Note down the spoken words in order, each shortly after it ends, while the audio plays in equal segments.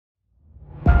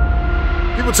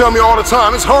People tell me all the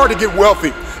time, it's hard to get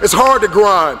wealthy. It's hard to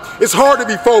grind. It's hard to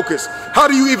be focused. How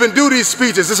do you even do these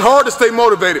speeches? It's hard to stay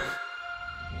motivated.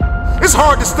 It's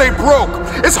hard to stay broke.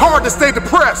 It's hard to stay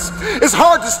depressed. It's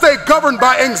hard to stay governed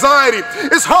by anxiety.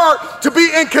 It's hard to be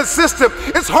inconsistent.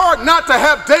 It's hard not to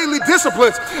have daily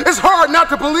disciplines. It's hard not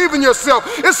to believe in yourself.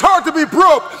 It's hard to be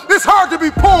broke. It's hard to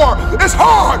be poor. It's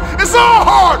hard. It's all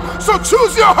hard. So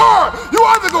choose your heart. You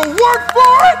either gonna work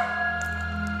for it,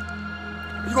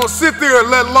 or you're gonna sit there and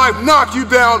let life knock you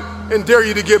down and dare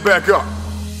you to get back up.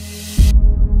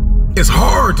 It's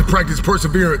hard to practice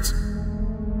perseverance.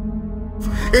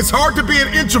 It's hard to be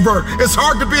an introvert. It's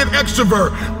hard to be an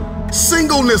extrovert.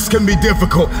 Singleness can be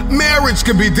difficult. Marriage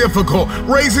can be difficult.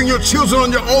 Raising your children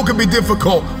on your own can be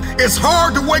difficult. It's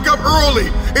hard to wake up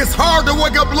early. It's hard to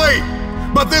wake up late.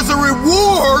 But there's a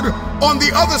reward on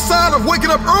the other side of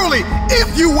waking up early.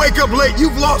 If you wake up late,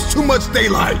 you've lost too much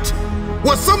daylight.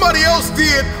 What somebody else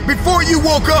did before you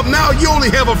woke up, now you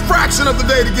only have a fraction of the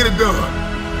day to get it done.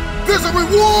 There's a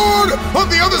reward on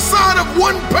the other side of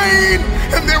one pain,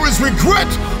 and there is regret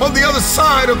on the other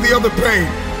side of the other pain.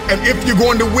 And if you're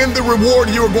going to win the reward,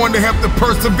 you're going to have to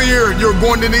persevere. You're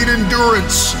going to need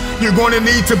endurance. You're going to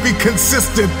need to be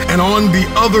consistent. And on the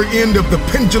other end of the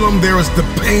pendulum, there is the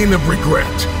pain of regret,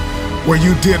 where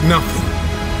you did nothing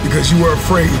because you were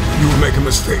afraid you would make a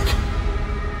mistake.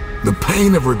 The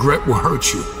pain of regret will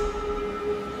hurt you.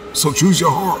 So choose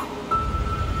your heart.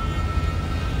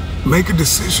 Make a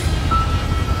decision.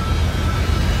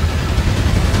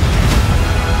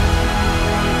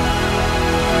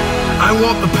 I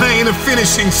want the pain of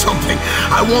finishing something.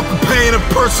 I want the pain of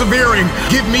persevering.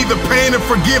 Give me the pain of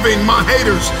forgiving my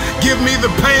haters. Give me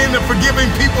the pain of forgiving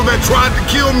people that tried to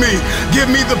kill me. Give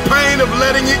me the pain of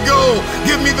letting it go.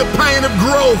 Give me the pain of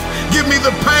growth. Give me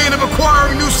the pain of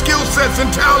acquiring new skill sets and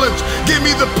talents. Give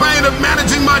me the pain of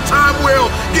managing my time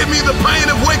well. Give me the pain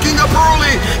of waking up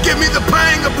early. Give me the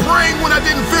pain of praying when I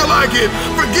didn't feel like it.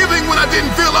 Forgiving when I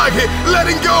didn't feel like it.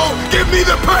 Letting go. Give me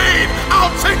the pain.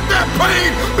 I'll take that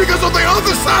pain, because on the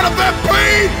other side of that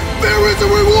pain, there is a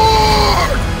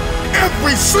reward.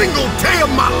 Every single day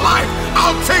of my life,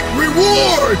 I'll take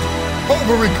reward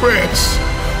over regrets.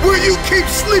 Will you keep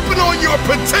sleeping on your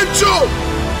potential,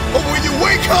 or will you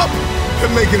wake up and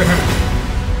make it happen?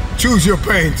 Choose your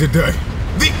pain today.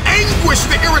 The anguish,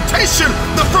 the irritation,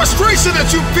 the frustration that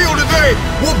you feel today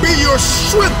will be your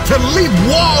strength to leap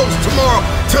walls tomorrow,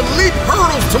 to leap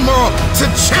hurdles tomorrow, to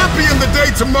champion the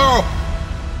day tomorrow.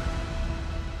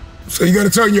 So you gotta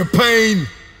turn your pain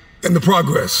into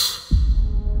progress.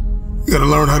 You gotta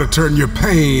learn how to turn your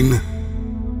pain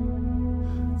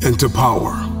into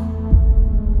power.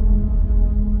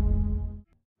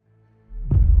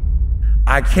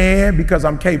 I can because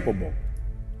I'm capable.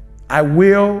 I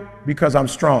will because I'm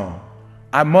strong.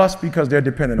 I must because they're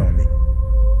dependent on me.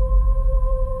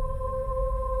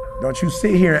 Don't you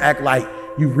sit here and act like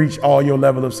you've reached all your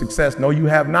level of success. No, you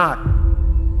have not.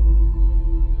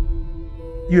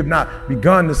 You have not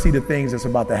begun to see the things that's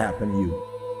about to happen to you.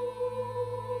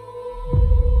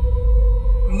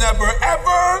 Never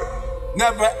ever,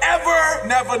 never ever,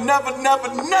 never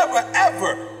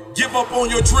ever give up on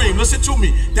your dream. Listen to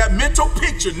me. That mental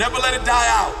picture, never let it die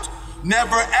out.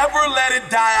 Never ever let it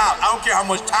die out. I don't care how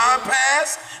much time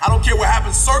passed. I don't care what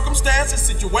happens, circumstances,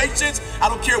 situations. I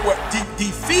don't care what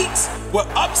defeats, what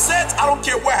upsets. I don't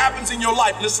care what happens in your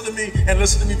life. Listen to me, and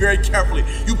listen to me very carefully.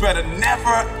 You better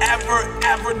never,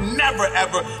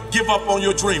 ever give up on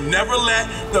your dream. Never let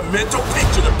the mental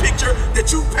picture, the picture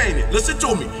that you painted, listen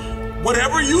to me.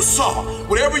 Whatever you saw,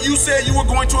 whatever you said you were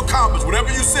going to accomplish, whatever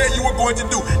you said you were going to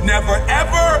do, never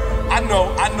ever, I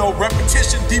know,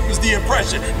 repetition deepens the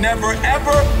impression. Never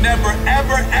ever, never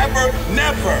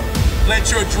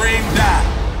let your dream die.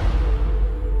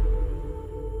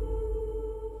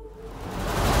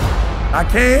 I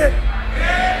can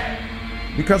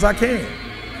because I can.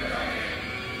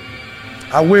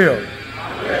 I will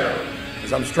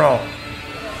because I'm strong.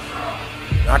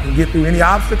 I can get through any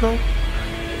obstacle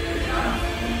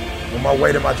on my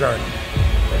way to my journey.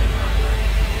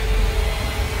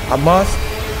 I must,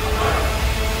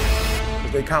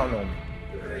 because they count on me.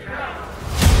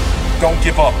 Don't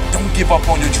give up. Don't give up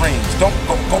on your dreams. Don't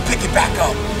go pick it back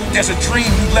up. There's a dream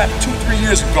you left 2-3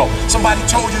 years ago. Somebody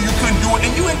told you you couldn't do it,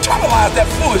 and you internalized that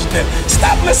foolishness.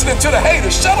 Stop listening to the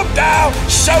haters. Shut them down.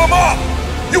 Shut them up.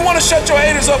 You want to shut your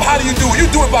haters up? How do you do it? You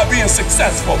do it by being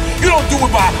successful. You don't do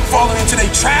it by falling into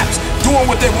their traps, doing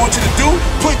what they want you to do,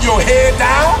 putting your head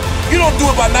down. You don't do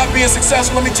it by not being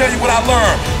successful. Let me tell you what I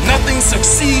learned. Nothing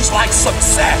succeeds like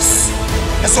success.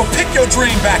 And so pick your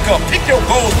dream back up. Pick your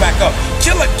goals back up.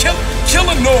 Kill a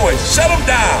noise. Shut them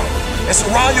down. and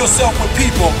surround yourself with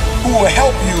people who will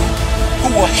help you,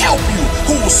 who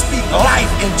will speak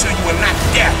life into you and not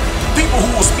death. People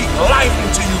who will speak life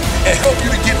into you and help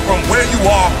you to get from where you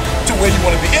are to where you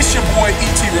want to be. It's your boy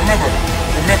E.T. Remember,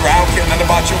 I don't care nothing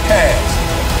about your past,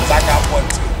 because I got one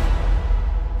too.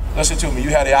 Listen to me,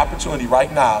 you have the opportunity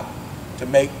right now to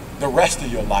make the rest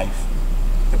of your life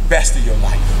the best of your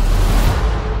life.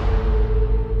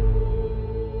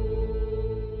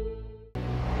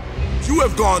 You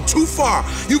have gone too far.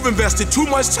 You've invested too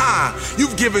much time.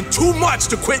 You've given too much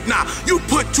to quit now. You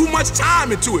put too much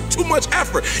time into it, too much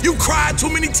effort. You've cried too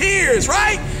many tears,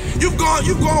 right? You've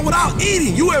gone without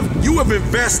eating. You have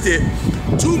invested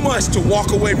too much to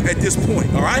walk away at this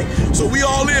point, all right? So we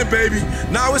all in, baby.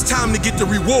 Now it's time to get the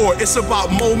reward. It's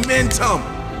about momentum.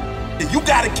 You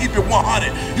gotta keep it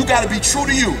 100. You gotta be true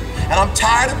to you. And I'm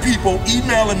tired of people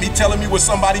emailing me, telling me what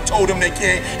somebody told them they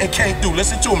can and can't do.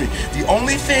 Listen to me. The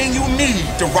only thing you need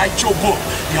to write your book,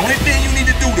 the only thing you need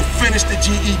to do to finish the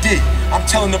GED, I'm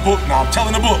telling the book now, I'm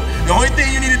telling the book. The only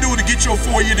thing you need to do to get your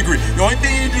 4-year degree, the only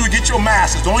thing you need to do to get your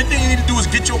master's, the only thing you need to do is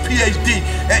get your PhD,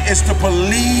 and it's to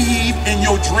believe in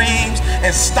your dreams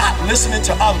and stop listening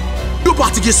to others. You're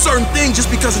about to get certain things just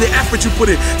because of the effort you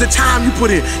put in, the time you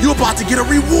put in. You're about to get a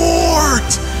reward.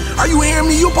 Are you hearing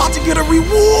me? You're about to get a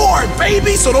reward,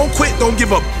 baby. So don't quit, don't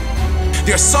give up.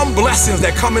 There's some blessings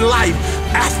that come in life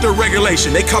after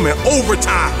regulation. They come in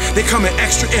overtime. They come in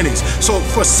extra innings. So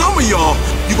for some of y'all,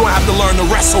 you're gonna have to learn to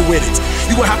wrestle with it.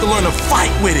 You're gonna have to learn to fight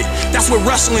with it. That's what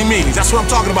wrestling means. That's what I'm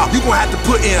talking about. You're gonna have to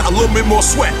put in a little bit more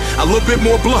sweat, a little bit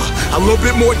more blood, a little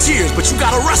bit more tears, but you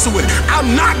gotta wrestle with it.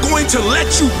 I'm not going to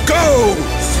let you go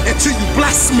until you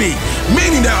bless me.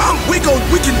 Meaning that we gonna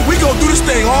do this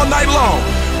thing all night long.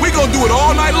 We're gonna do it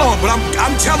all night long, but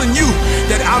I'm telling you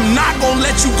that I'm not gonna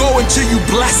let you go until you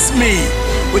bless me.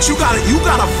 But you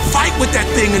gotta fight with that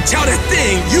thing and tell that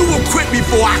thing, you will quit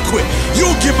before I quit.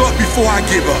 You'll give up before I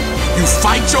give up. You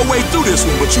fight your way through this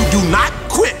one, but you do not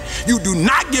quit. You do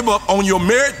not give up on your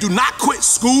merit. Do not quit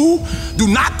school. Do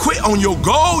not quit on your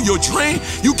goal, your dream.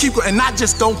 You keep going, and not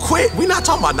just don't quit. We're not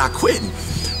talking about not quitting.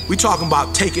 We're talking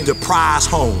about taking the prize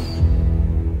home.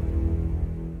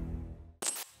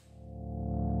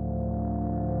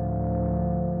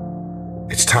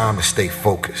 It's time to stay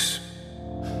focused.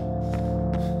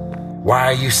 Why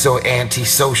are you so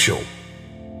antisocial?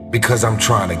 Because I'm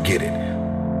trying to get it.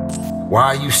 Why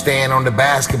are you staying on the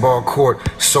basketball court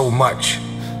so much?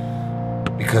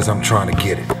 Because I'm trying to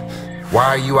get it. Why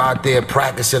are you out there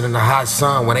practicing in the hot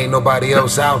sun when ain't nobody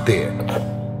else out there?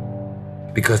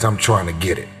 Because I'm trying to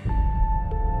get it.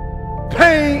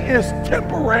 Pain is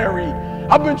temporary.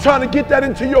 I've been trying to get that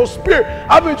into your spirit.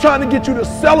 I've been trying to get you to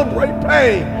celebrate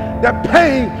pain. That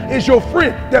pain is your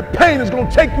friend. That pain is going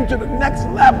to take you to the next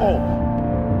level.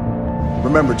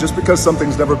 Remember, just because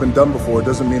something's never been done before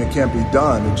doesn't mean it can't be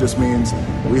done. It just means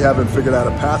we haven't figured out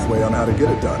a pathway on how to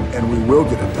get it done, and we will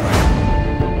get it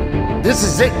done. This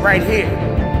is it right here.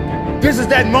 This is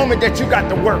that moment that you got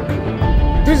to work.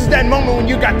 This is that moment when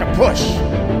you got to push.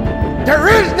 There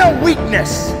is no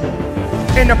weakness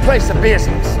in the place of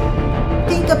business.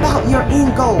 Think about your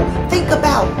end goal. Think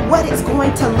about what it's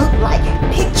going to look like.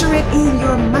 Picture it in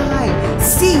your mind.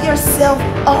 See yourself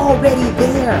already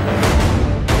there.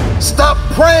 Stop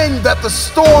praying that the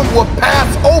storm will pass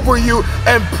over you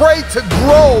and pray to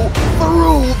grow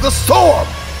through the storm.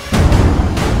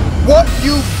 What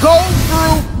you go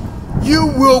through, you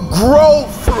will grow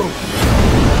through.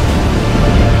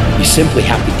 You simply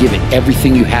have to give it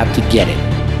everything you have to get it.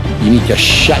 You need to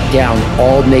shut down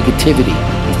all negativity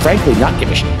and frankly not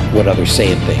give a shit what others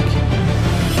say and think.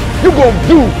 You're going to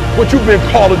do what you've been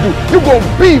called to do. You're going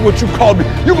to be what you called to be.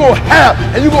 You're going to have,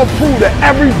 and you're going to prove to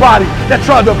everybody that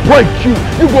tried to break you,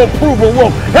 you're going to prove them wrong.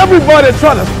 Everybody that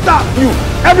tried to stop you,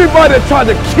 everybody that tried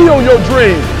to kill your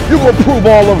dreams, you're going to prove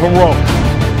all of them wrong.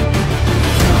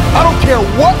 I don't care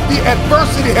what the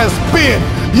adversity has been,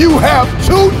 you have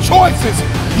two choices.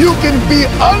 You can be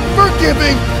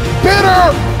unforgiving, bitter,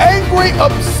 angry,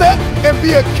 upset, and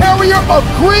be a carrier of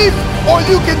grief, or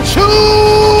you can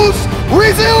choose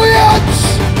resilience.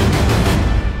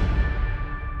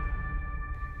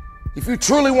 If you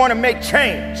truly want to make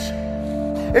change,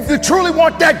 if you truly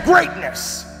want that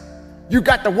greatness, you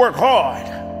got to work hard.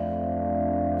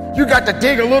 You got to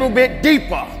dig a little bit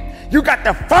deeper. You got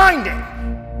to find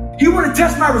it. You want to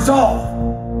test my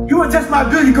resolve. You want to test my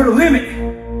ability to go to limit.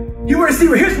 You want to see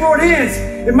where his road ends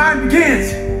and mine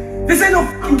begins. This ain't no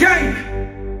fucking game.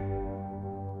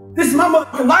 This is my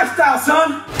motherfucking lifestyle,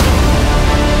 son.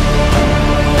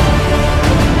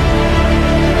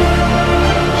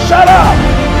 Shut up!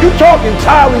 You talk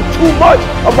entirely too much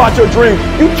about your dream.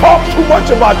 You talk too much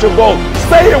about your goal.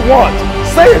 Say it once,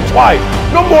 say it twice,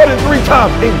 no more than 3 times,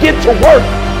 and get to work.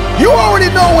 You already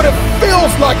know what it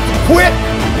feels like to quit,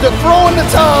 to throw in the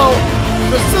towel,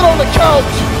 to sit on the couch.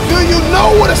 Do you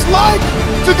know what it's like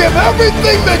to give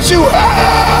everything that you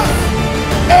have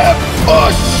and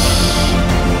push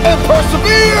and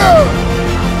persevere?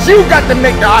 You got to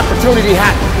make the opportunity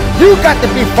happen. You got to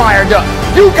be fired up.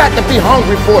 You got to be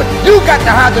hungry for it. You got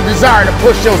to have the desire to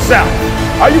push yourself.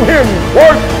 Are you hearing me?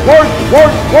 Work, work,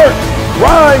 work, work.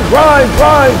 Grind, grind,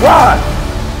 grind, grind.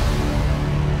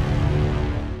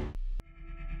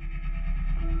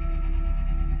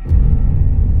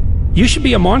 You should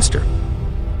be a monster.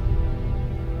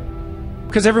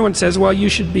 Because everyone says, well, you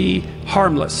should be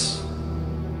harmless.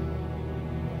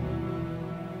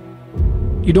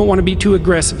 You don't want to be too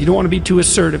aggressive. You don't want to be too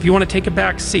assertive. You want to take a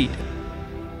back seat.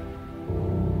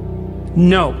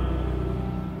 No.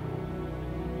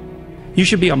 You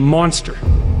should be a monster.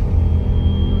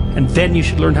 And then you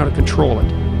should learn how to control it.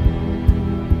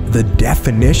 The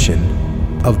definition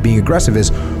of being aggressive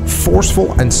is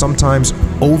forceful and sometimes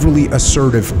overly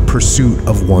assertive pursuit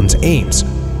of one's aims.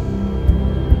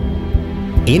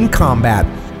 In combat,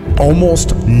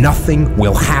 almost nothing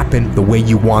will happen the way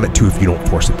you want it to if you don't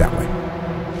force it that way.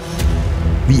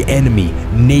 The enemy,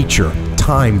 nature,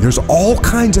 time, there's all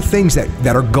kinds of things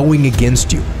that are going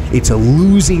against you. It's a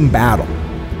losing battle.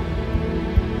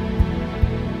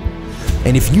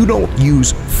 And if you don't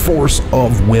use force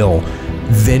of will,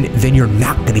 then you're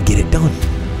not going to get it done.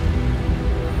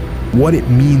 What it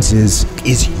means is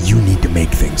you need to make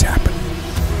things happen.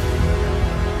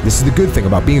 This is the good thing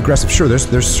about being aggressive. Sure,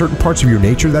 there's certain parts of your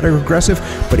nature that are aggressive,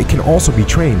 but it can also be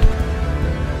trained.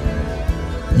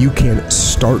 You can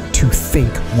start to think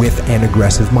with an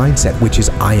aggressive mindset, which is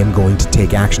I am going to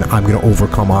take action. I'm going to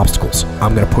overcome obstacles.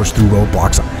 I'm going to push through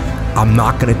roadblocks. I'm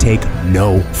not going to take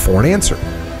no for an answer.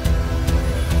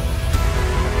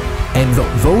 And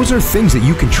those are things that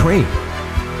you can train.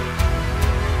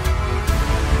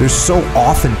 There's so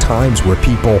often times where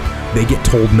people, they get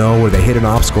told no or they hit an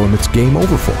obstacle and it's game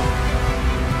over for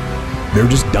them. They're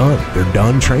just done. They're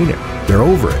done training. They're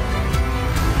over it.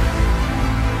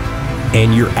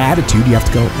 And your attitude, you have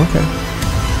to go, okay.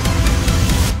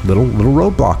 Little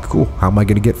roadblock, cool. How am I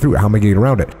going to get through it? How am I going to get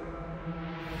around it?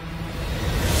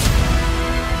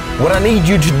 What I need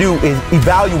you to do is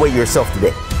evaluate yourself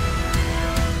today.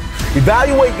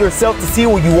 Evaluate yourself to see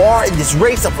where you are in this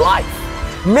race of life.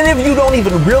 Many of you don't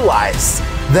even realize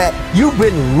that you've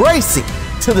been racing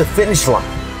to the finish line.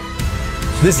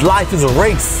 This life is a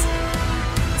race.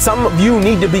 Some of you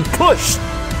need to be pushed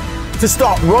to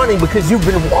start running because you've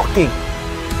been walking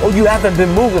or you haven't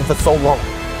been moving for so long.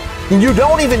 And you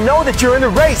don't even know that you're in a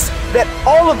race that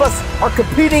all of us are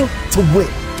competing to win.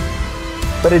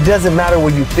 But it doesn't matter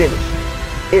where you finish.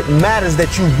 It matters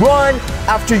that you run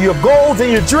after your goals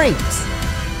and your dreams.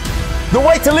 The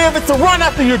way to live is to run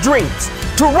after your dreams,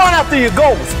 to run after your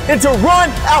goals, and to run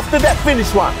after that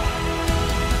finish line.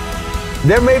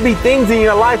 There may be things in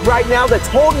your life right now that's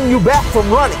holding you back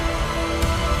from running.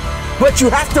 But you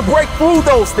have to break through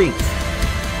those things.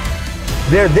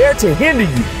 They're there to hinder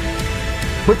you,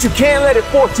 but you can't let it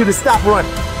force you to stop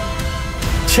running.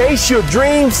 Chase your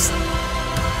dreams,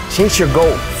 chase your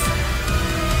goals.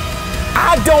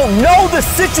 I don't know the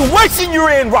situation you're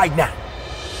in right now,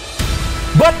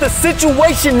 but the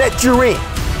situation that you're in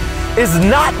is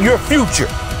not your future.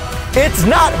 It's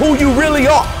not who you really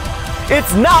are.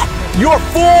 It's not your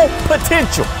full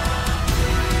potential.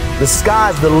 The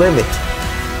sky's the limit.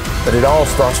 But it all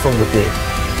starts from within.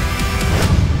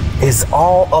 It's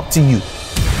all up to you.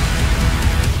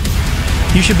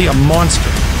 You should be a monster.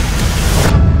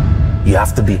 You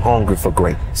have to be hungry for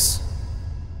greatness.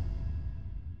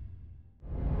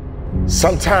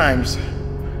 Sometimes,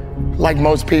 like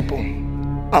most people,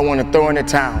 I want to throw in the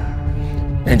towel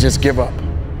and just give up.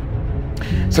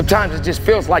 Sometimes it just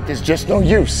feels like there's just no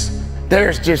use.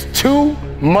 There's just too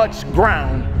much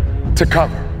ground to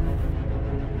cover.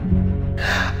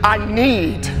 I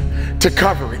need to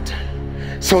cover it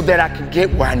so that I can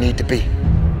get where I need to be.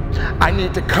 I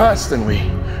need to constantly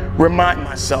remind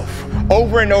myself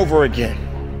over and over again,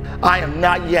 I am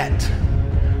not yet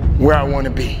where I want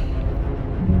to be,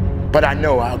 but I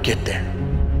know I'll get there.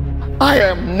 I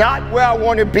am not where I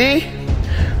want to be,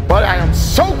 but I am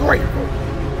so grateful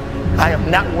I am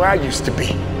not where I used to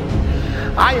be.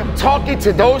 I am talking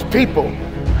to those people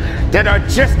that are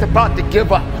just about to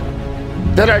give up,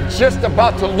 that are just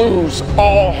about to lose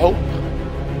all hope.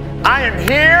 I am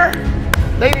here,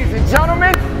 ladies and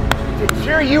gentlemen, to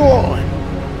cheer you on,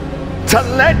 to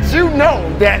let you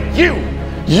know that you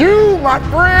You, my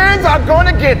friends, are going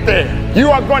to get there. You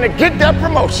are going to get that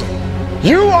promotion.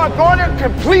 You are going to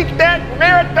complete that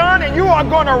marathon and you are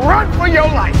going to run for your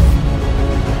life.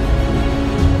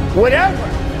 Whatever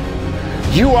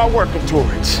you are working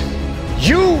towards,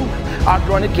 you are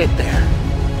going to get there.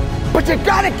 But you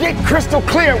got to get crystal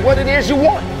clear what it is you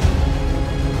want.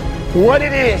 What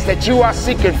it is that you are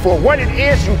seeking for, what it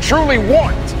is you truly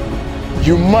want.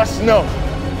 You must know.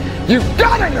 You've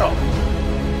got to know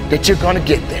that you're going to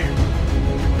get there.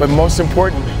 But most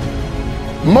importantly,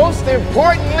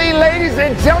 ladies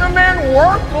and gentlemen,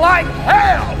 work like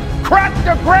hell. Crack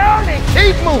the ground and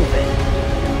keep moving.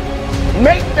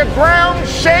 Make the ground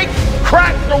shake,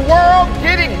 crack the world,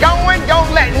 get it going. Don't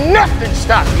let nothing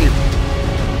stop you.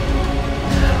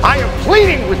 I am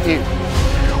pleading with you.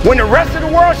 When the rest of the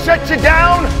world shuts you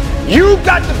down, you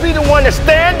got to be the one to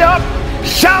stand up,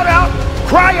 shout out,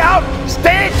 cry out,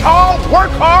 stand tall, work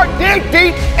hard, dig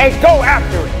deep, and go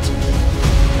after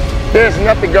it. There's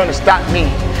nothing gonna stop me.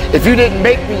 If you didn't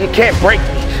make me, you can't break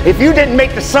me. If you didn't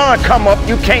make the sun come up,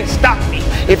 you can't stop me.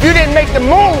 If you didn't make the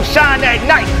moon shine at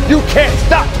night, you can't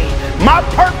stop me. My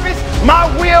purpose, my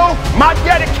will, my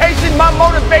dedication, my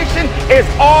motivation is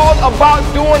all about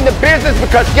doing the business,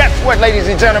 because guess what, ladies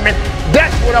and gentlemen?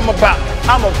 That's what I'm about.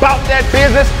 I'm about that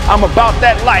business. I'm about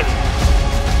that life.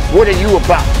 What are you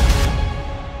about?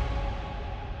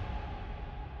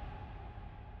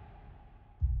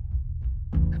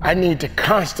 I need to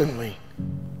constantly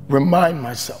remind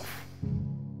myself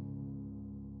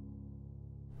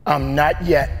I'm not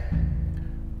yet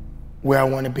where I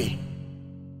want to be,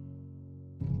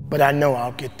 but I know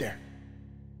I'll get there.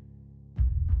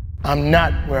 I'm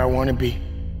not where I want to be,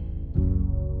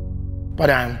 but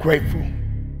I am grateful.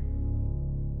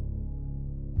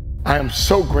 I am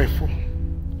so grateful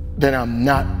that I'm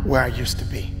not where I used to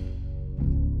be.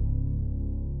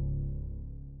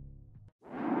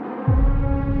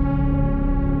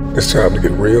 It's time to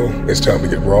get real. It's time to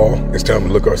get raw. It's time to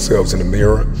look ourselves in the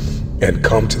mirror and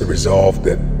come to the resolve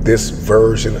that this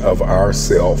version of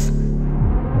ourself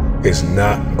is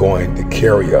not going to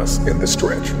carry us in the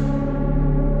stretch.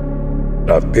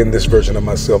 I've been this version of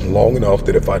myself long enough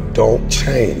that if I don't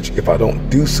change, if I don't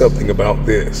do something about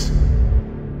this,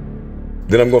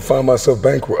 then I'm going to find myself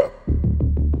bankrupt.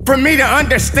 For me to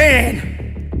understand,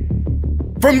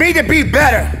 for me to be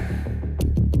better,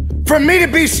 for me to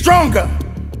be stronger,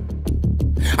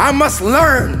 I must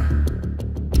learn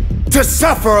to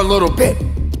suffer a little bit.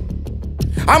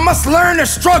 I must learn to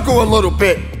struggle a little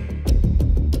bit.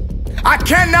 I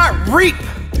cannot reap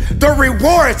the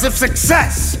rewards of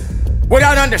success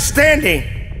without understanding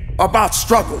about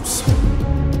struggles.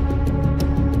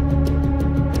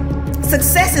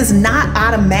 Success is not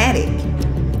automatic.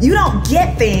 You don't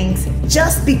get things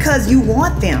just because you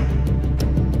want them.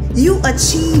 You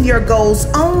achieve your goals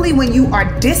only when you are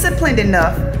disciplined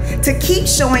enough to keep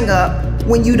showing up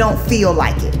when you don't feel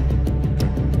like it.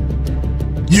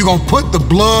 You're gonna put the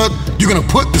blood, you're gonna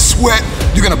put the sweat,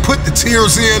 you're gonna put the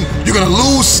tears in, you're gonna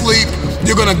lose sleep,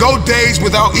 you're gonna go days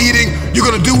without eating, you're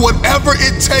gonna do whatever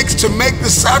it takes to make the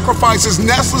sacrifices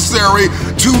necessary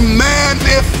to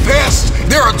manifest.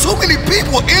 There are too many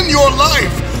people in your life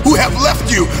who have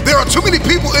left you. There are too many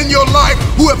people in your life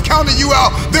who have counted you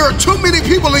out. There are too many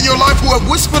people in your life who have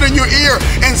whispered in your ear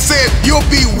and said, you'll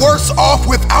be worse off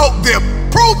without them.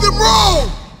 Prove them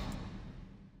wrong.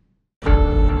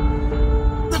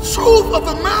 The truth of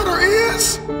the matter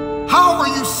is, how are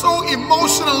you so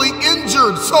emotionally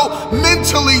injured, so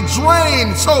mentally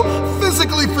drained, so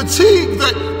physically fatigued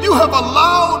that you have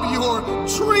allowed your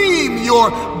dream, your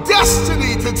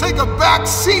destiny to take a back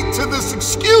seat to this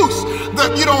excuse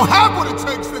that you don't have what it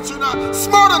takes, that you're not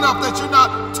smart enough, that you're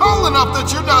not tall enough,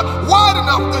 that you're not wide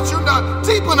enough, that you're not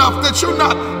deep enough, that you're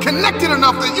not connected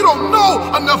enough, that you don't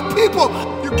know enough people.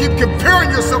 You keep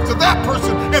comparing yourself to that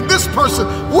person and this person.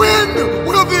 When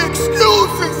will the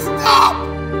excuses stop?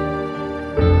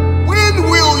 When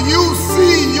will you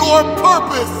see your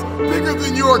purpose bigger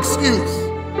than your excuse?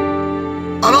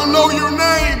 I don't know your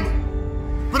name,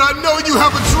 but I know you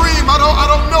have a dream. I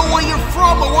don't know where you're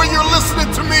from or where you're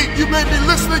listening to me. You may be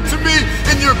listening to me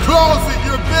in your closet,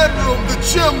 your bedroom, the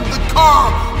gym, the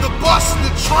car, the bus,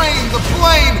 the train, the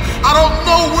plane. I don't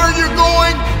know where you're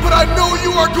going, but I know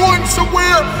you are going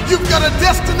somewhere. You've got a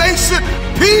destination.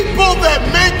 People that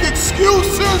make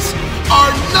excuses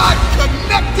are not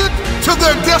connected to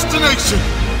their destination.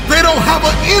 They don't have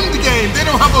an end game. They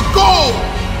don't have a goal.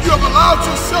 You have allowed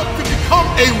yourself to become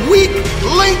a weak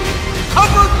link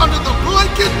covered under the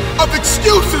blanket of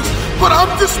excuses. But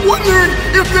I'm just wondering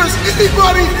if there's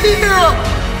anybody here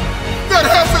that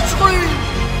has a dream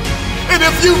And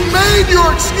if you've made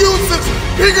your excuses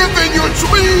bigger than your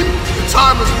dream, the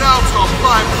time is now to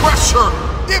apply pressure.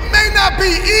 It may not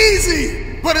be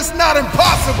easy, but it's not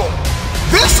impossible.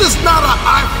 This is not a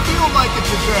I feel like it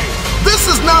today. This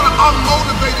is not a I'm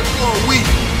motivated for a week.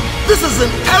 This is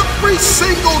an every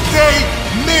single day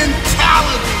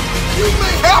mentality. You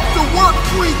may have to work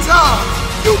 3 times.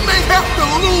 You may have to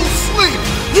lose sleep.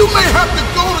 You may have to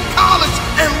go to college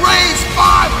and raise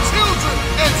 5 children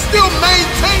and still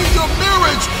maintain your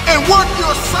marriage and work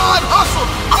your side hustle.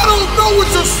 I don't know what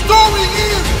your story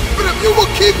is, but if you will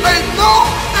keep a no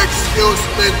excuse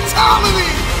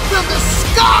mentality, then the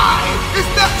sky is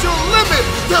not your limit.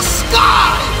 The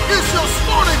sky is your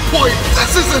starting point.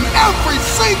 This is an every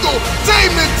single day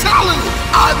mentality.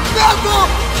 I never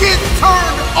get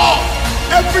turned off.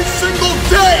 Every single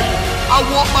day, I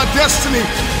want my destiny.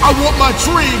 I want my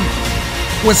dream.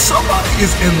 When somebody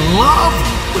is in love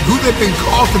with who they've been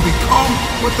called to become,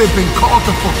 what they've been called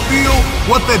to fulfill,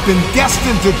 what they've been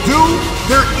destined to do,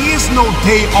 there is no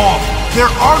day off. There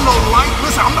are no light.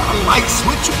 Listen, I'm not a light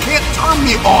switch. You can't turn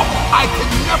me off. I can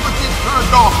never get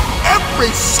turned off.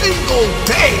 Every single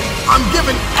day, I'm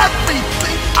giving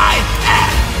everything I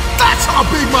have. That's how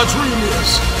big my dream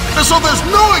is. And so there's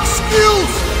no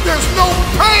excuse. There's no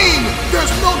pain.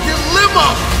 There's no dilemma.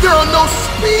 There are no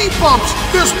speed bumps.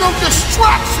 There's no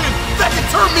distraction that can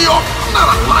turn me off. I'm not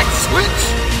a light switch.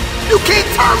 You can't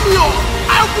turn me off.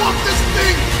 I want this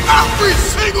thing every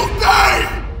single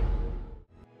day.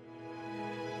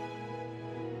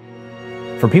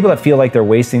 For people that feel like they're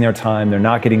wasting their time, they're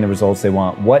not getting the results they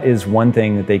want, what is one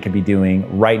thing that they could be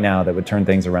doing right now that would turn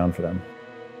things around for them?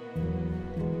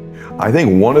 I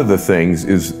think one of the things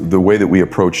is the way that we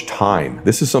approach time.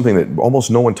 This is something that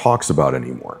almost no one talks about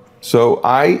anymore. So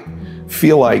I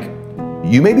feel like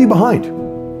you may be behind.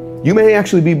 You may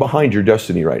actually be behind your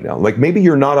destiny right now. Like maybe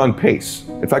you're not on pace.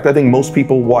 In fact, I think most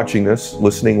people watching this,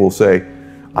 listening, will say,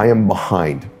 I am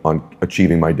behind on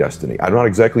achieving my destiny. I'm not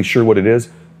exactly sure what it is,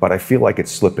 but I feel like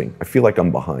it's slipping. I feel like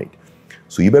I'm behind.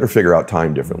 So you better figure out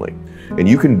time differently. And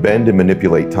you can bend and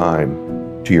manipulate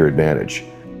time to your advantage.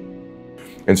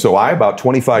 And so I, about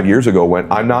 25 years ago,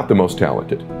 went, I'm not the most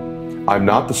talented. I'm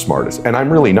not the smartest, and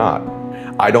I'm really not.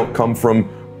 I don't come from,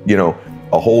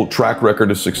 a whole track record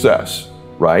of success,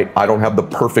 right? I don't have the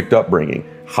perfect upbringing.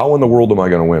 How in the world am I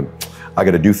gonna win? I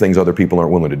gotta do things other people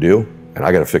aren't willing to do, and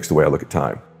I gotta fix the way I look at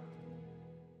time.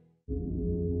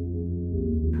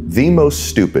 The most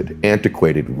stupid,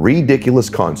 antiquated, ridiculous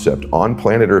concept on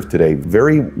planet Earth today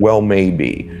very well may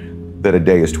be that a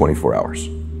day is 24 hours.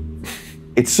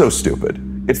 It's so stupid.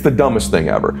 It's the dumbest thing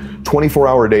ever.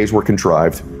 24-hour days were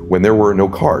contrived when there were no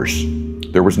cars.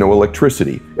 There was no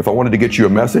electricity. If I wanted to get you a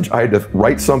message, I had to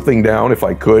write something down if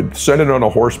I could, send it on a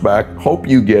horseback, hope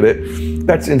you get it.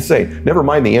 That's insane. Never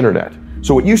mind the internet.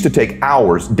 So what used to take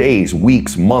hours, days,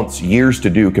 weeks, months, years to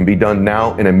do can be done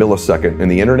now in a millisecond in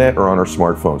the internet or on our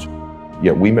smartphones.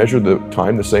 Yet we measure the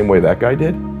time the same way that guy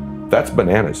did? That's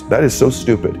bananas. That is so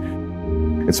stupid.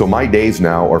 And so my days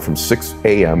now are from 6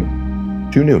 a.m.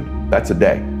 to noon. That's a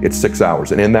day. It's 6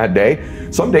 hours. And in that day,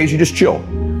 some days you just chill.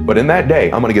 But in that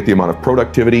day, I'm gonna get the amount of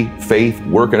productivity, faith,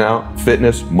 working out,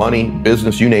 fitness, money,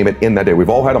 business, you name it, in that day. We've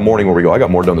all had a morning where we go, I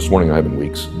got more done this morning than I have in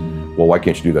weeks. Well, why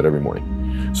can't you do that every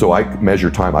morning? So I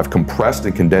measure time. I've compressed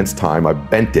and condensed time. I've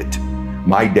bent it.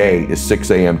 My day is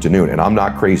 6 a.m. to noon, and I'm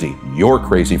not crazy. You're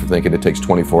crazy for thinking it takes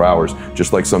 24 hours,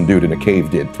 just like some dude in a cave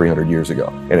did 300 years ago.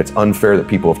 And it's unfair that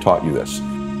people have taught you this.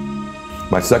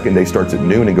 My second day starts at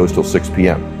noon and goes till 6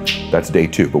 p.m. That's day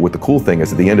 2. But what the cool thing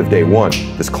is, at the end of day 1,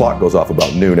 this clock goes off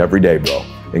about noon every day, bro,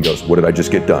 and goes, what did I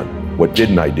just get done? What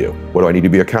didn't I do? What do I need to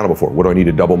be accountable for? What do I need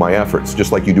to double my efforts?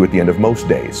 Just like you do at the end of most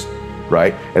days,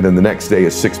 right? And then the next day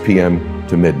is 6 p.m.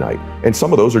 to midnight. And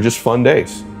some of those are just fun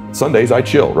days. Sundays I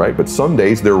chill, right? But some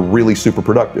days they're really super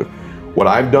productive. What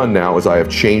I've done now is I have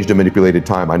changed and manipulated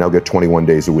time. I now get 21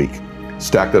 days a week.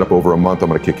 Stack that up over a month, I'm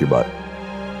gonna kick your butt.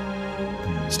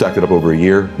 Stack it up over a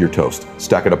year, you're toast.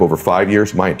 Stack it up over 5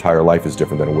 years, my entire life is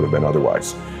different than it would have been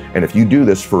otherwise. And if you do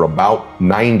this for about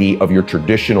 90 of your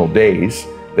traditional days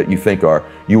that you think are,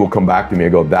 you will come back to me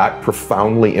and go, that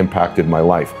profoundly impacted my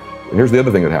life. And here's the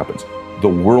other thing that happens. The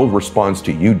world responds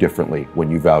to you differently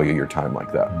when you value your time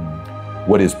like that.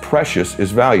 What is precious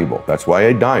is valuable. That's why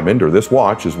a diamond or this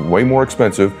watch is way more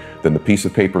expensive than the piece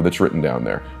of paper that's written down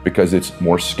there, because it's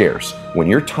more scarce. When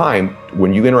your time,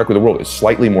 when you interact with the world, is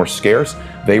slightly more scarce,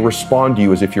 they respond to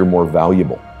you as if you're more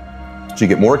valuable. So you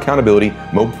get more accountability,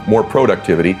 more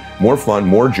productivity, more fun,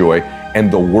 more joy,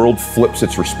 and the world flips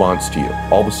its response to you.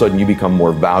 All of a sudden you become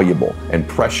more valuable and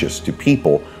precious to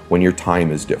people when your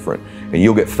time is different. And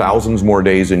you'll get thousands more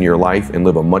days in your life and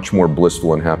live a much more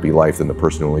blissful and happy life than the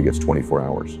person who only gets 24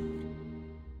 hours.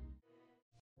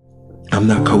 I'm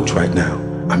not coach right now.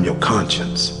 I'm your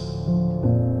conscience.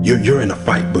 You're in a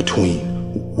fight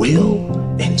between will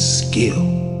and skill.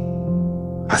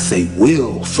 I say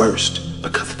will first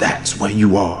because that's where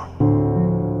you are.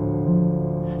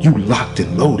 You locked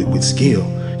and loaded with skill.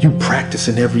 You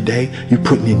practicing every day. You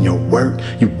putting in your work.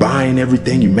 You buying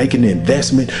everything. You making the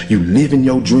investment. You living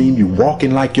your dream. You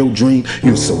walking like your dream.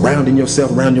 You surrounding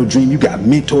yourself around your dream. You got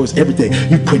mentors, everything.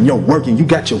 You putting your work in. You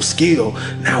got your skill.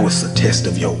 Now it's a test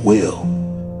of your will.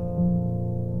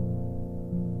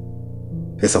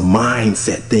 It's a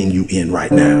mindset thing you in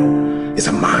right now. It's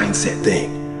a mindset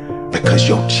thing because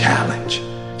your challenge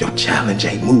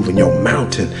ain't moving. Your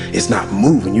mountain is not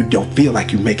moving. You don't feel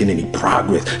like you're making any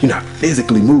progress. You're not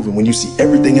physically moving when you see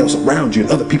everything else around you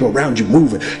and other people around you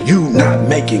moving. You're not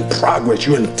making progress.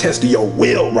 You're in the test of your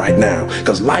will right now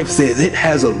because life says it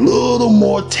has a little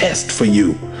more test for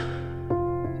you.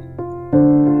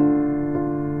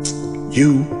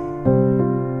 You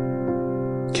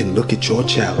can look at your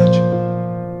challenge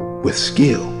with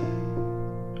skill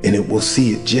and it will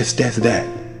see it just as that.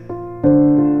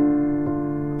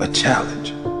 A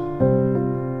challenge.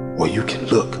 Or you can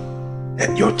look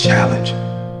at your challenge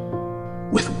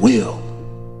with will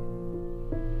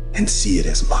and see it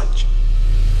as lunch.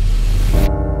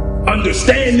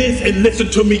 Understand this and listen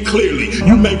to me clearly.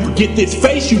 You may forget this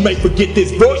face, you may forget this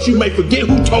voice, you may forget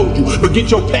who told you, but get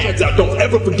your pads out. Don't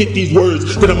ever forget these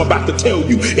words that I'm about to tell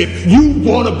you. If you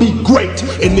want to be great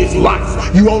in this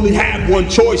life, you only have one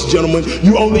choice, gentlemen.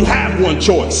 You only have one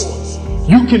choice.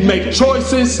 You can make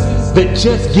choices that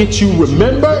just get you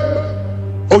remembered,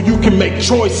 or you can make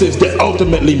choices that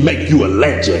ultimately make you a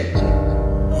legend.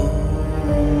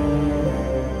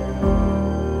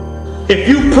 If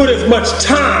you put as much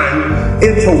time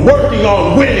into working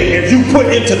on winning as you put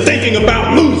into thinking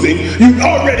about losing, you'd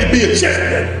already be a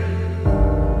champion.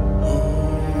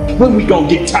 When we gonna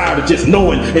get tired of just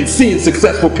knowing and seeing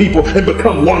successful people and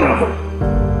become one of them?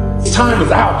 Time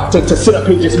is out to sit up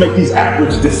here and just make these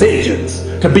average decisions,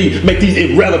 to make these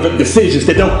irrelevant decisions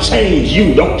that don't change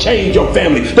you, don't change your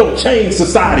family, don't change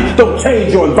society, don't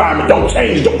change your environment, don't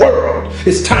change the world.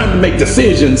 It's time to make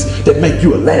decisions that make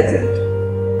you a legend.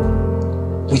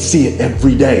 We see it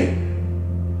every day.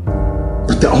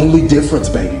 But the only difference,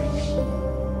 baby,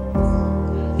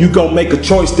 you gonna make a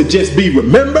choice to just be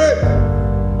remembered,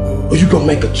 or you gonna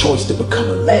make a choice to become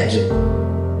a legend.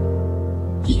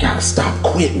 You gotta stop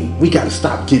quitting. We gotta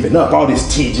stop giving up. All this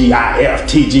TGIF,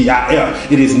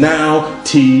 TGIF. It is now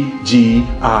TGIA.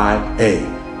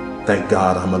 Thank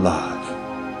God I'm alive.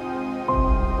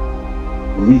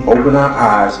 When we open our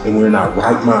eyes and we're in our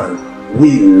right mind,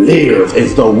 we live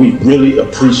as though we really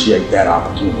appreciate that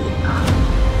opportunity.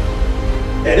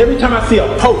 And every time I see a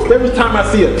post, every time I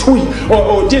see a tweet,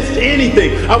 or just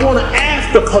anything, I want to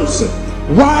ask the person,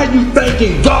 why are you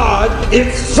thanking God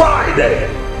it's Friday?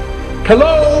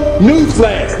 Hello,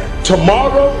 newsflash.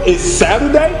 Tomorrow is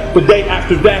Saturday, the day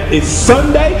after that is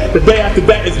Sunday, the day after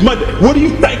that is Monday. What are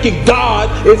you thanking God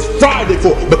it's Friday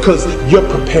for? Because you're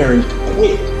preparing to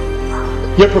quit.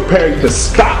 You're prepared to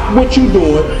stop what you're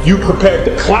doing. You're prepared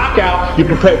to clock out. You're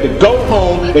prepared to go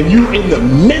home. And you're in the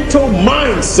mental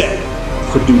mindset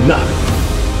to do nothing.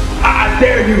 I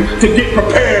dare you to get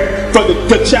prepared for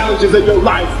the challenges of your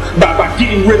life by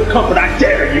getting rid of comfort. I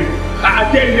dare you.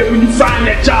 I dare you that when you find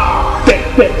that job, that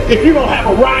if you don't have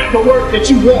a ride to work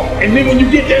that you walk, and then when you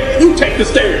get there, you take the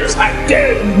stairs. I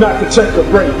dare you not to check a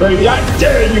break, baby. I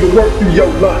dare you to work through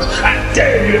your lunch. I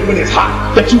dare you that when it's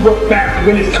hot, that you work faster.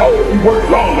 When it's cold, you work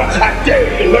longer. I dare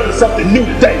you to learn something new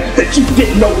today that you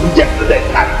didn't know yesterday.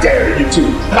 I dare you to.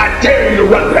 I dare you to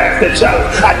run past that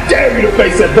challenge. I dare you to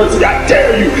face adversity. I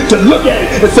dare you to look at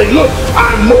it and say, look,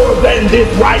 I'm more than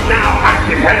this right now. I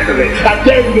can handle it. I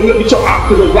dare you to look at your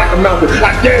obstacles like a mountain.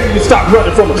 I dare you to stop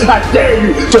running from it. I dare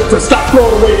you to stop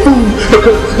throwing away food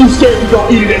because you scared you're going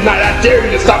to eat it at night. I dare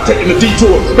you to stop taking the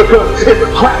detour because it's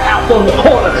a crack house on the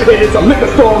corner and it's a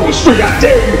liquor store on the street. I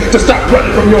dare you to stop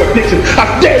running from your addiction. I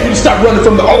dare you to stop running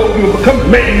from the old you and become the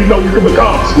man you know you can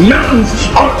become. Mountains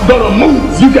aren't going to move.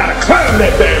 You got to climb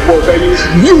that bad boy, baby.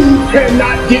 You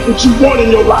cannot get what you want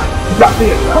in your life by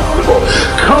being comfortable.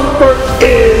 Comfort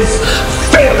is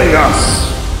failing us.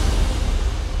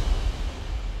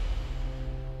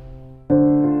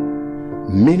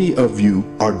 Many of you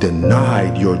are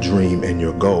denied your dream and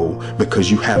your goal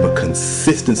because you have a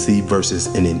consistency versus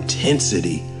an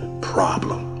intensity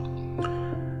problem.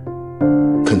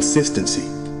 Consistency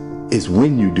is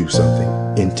when you do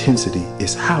something. Intensity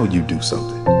is how you do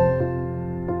something.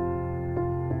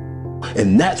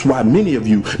 And that's why many of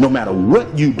you, no matter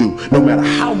what you do, no matter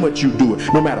how much you do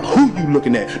it, no matter who you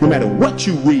looking at, no matter what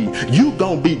you read, you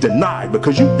gonna be denied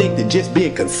because you think that just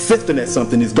being consistent at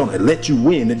something is gonna let you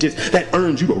win. That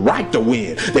earns you the right to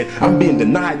win. That I'm being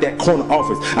denied that corner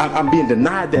office. I'm being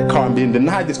denied that car. I'm being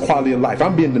denied this quality of life.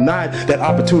 I'm being denied that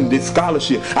opportunity, this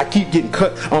scholarship. I keep getting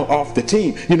cut off the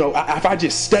team. You know, if I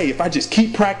just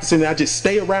keep practicing and I just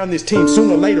stay around this team,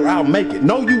 sooner or later I'll make it.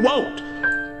 No, you won't.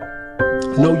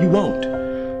 No, you won't.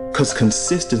 Because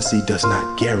consistency does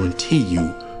not guarantee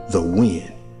you the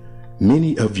win.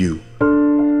 Many of you,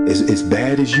 as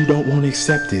bad as you don't want to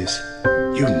accept this,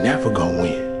 you never gonna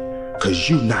win because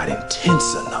you're not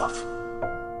intense enough.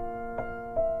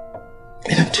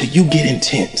 And until you get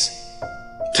intense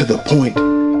to the point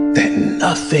that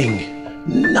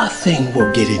nothing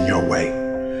will get in your way,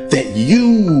 that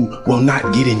you will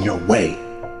not get in your way,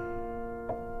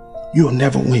 you'll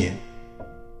never win.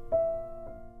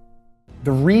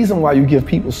 The reason why you give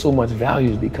people so much value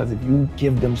is because if you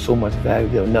give them so much value,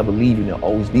 they'll never leave you and they'll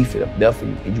always be there for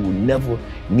you, and you will never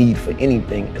need for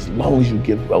anything as long as you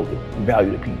give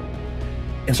value to people.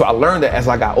 And so I learned that as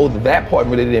I got older. That part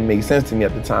really didn't make sense to me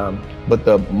at the time, but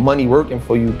the money working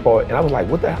for you part, and I was like,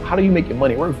 how do you make your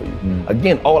money work for you?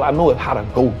 Again, all I know is how to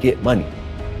go get money.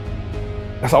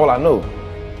 That's all I know.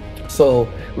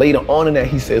 So later on in that,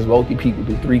 he says wealthy people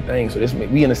do 3 things. So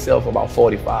we in a cell for about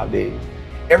 45 days.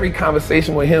 Every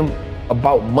conversation with him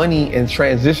about money and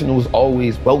transition was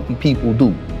always wealthy people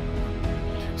do.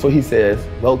 So he says,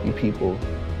 wealthy people,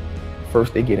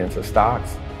 first they get into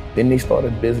stocks, then they start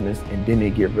a business, and then they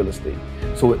get real estate.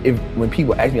 So when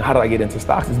people ask me, how did I get into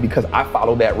stocks? It's because I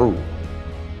followed that rule.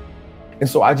 And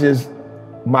so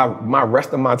my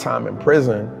rest of my time in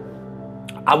prison,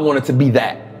 I wanted to be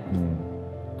that.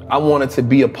 I wanted to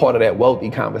be a part of that wealthy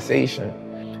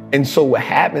conversation. And so what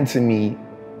happened to me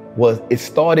was it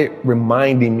started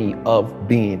reminding me of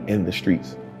being in the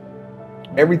streets.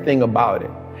 Everything about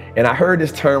it. And I heard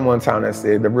this term one time that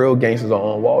said, the real gangsters are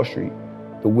on Wall Street.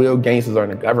 The real gangsters are in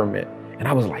the government. And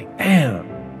I was like, damn.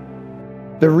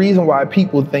 The reason why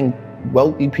people think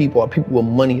wealthy people or people with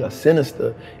money are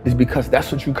sinister is because that's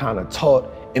what you kind of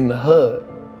taught in the hood.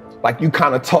 Like you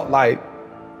kind of taught like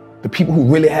the people who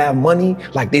really have money,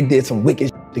 like they did some wicked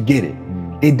shit to get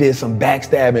it. They did some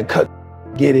backstabbing, cut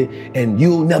get it, and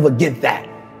you'll never get that,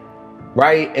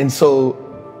 right? And so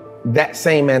that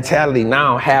same mentality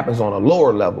now happens on a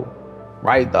lower level,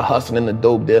 right? The hustling, the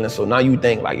dope dealing. So now you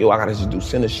think like, yo, I gotta just do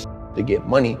sinister to get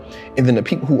money. And then the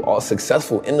people who are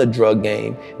successful in the drug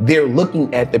game, they're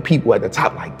looking at the people at the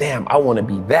top like, damn, I wanna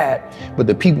be that. But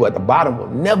the people at the bottom will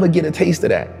never get a taste of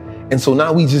that. And so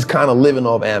now we just kind of living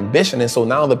off ambition. And so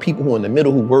now the people who are in the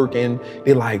middle who working,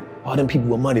 they're like, oh, them people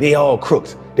with money, they all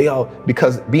crooks.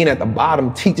 Because being at the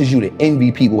bottom teaches you to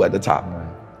envy people at the top.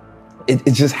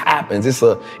 It just happens. It's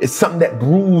something that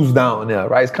brews down there,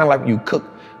 right? It's kind of like when you cook.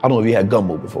 I don't know if you had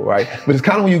gumbo before, right? But it's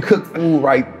kind of when you cook food,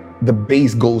 right? The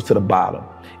base goes to the bottom.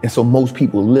 And so most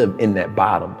people live in that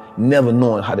bottom, never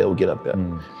knowing how they'll get up there,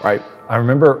 right? I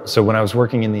remember, so when I was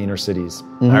working in the inner cities,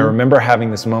 I remember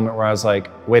having this moment where I was like,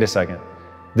 wait a second,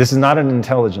 this is not an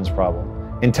intelligence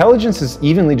problem. Intelligence is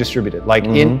evenly distributed. Like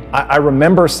I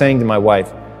remember saying to my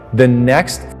wife, the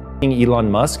next Elon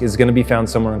Musk is gonna be found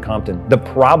somewhere in Compton. The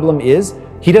problem is,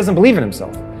 he doesn't believe in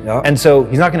himself. And so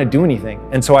he's not gonna do anything.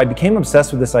 And so I became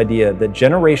obsessed with this idea that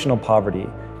generational poverty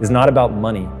is not about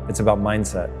money, it's about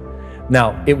mindset.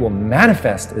 Now, it will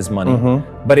manifest as money,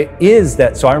 but it is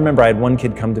that, so I remember I had one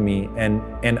kid come to me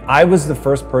and I was the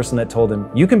first person that told him,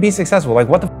 you can be successful. Like,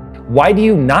 what the, why do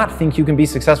you not think you can be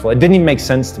successful? It didn't even make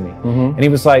sense to me. And he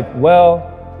was like, well,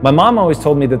 my mom always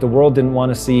told me that the world didn't want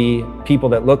to see people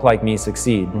that look like me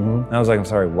succeed. And I was like, I'm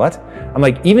sorry, what? I'm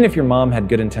like, even if your mom had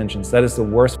good intentions, that is the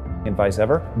worst advice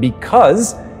ever,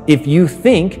 because if you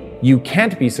think you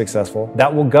can't be successful,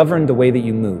 that will govern the way that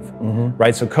you move,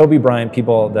 right? So Kobe Bryant,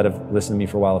 people that have listened to me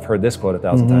for a while have heard this quote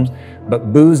 1,000 times,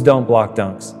 but boos don't block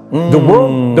dunks.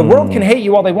 The world can hate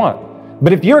you all they want,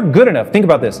 but if you're good enough, think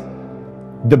about this.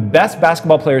 The best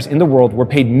basketball players in the world were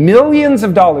paid millions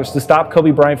of dollars to stop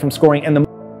Kobe Bryant from scoring, and the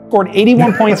scored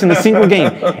 81 points in a single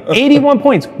game. 81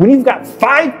 points. When you've got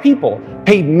 5 people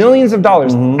paid millions of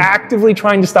dollars actively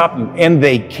trying to stop you, and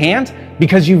they can't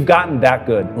because you've gotten that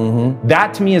good.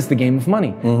 That to me is the game of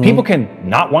money. People can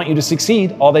not want you to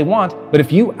succeed all they want, but if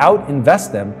you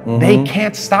out-invest them, they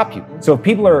can't stop you. So if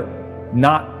people are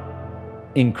not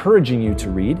encouraging you to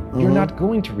read, you're not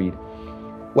going to read.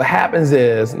 What happens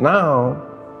is now,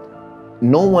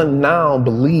 no one now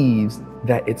believes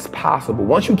that it's possible.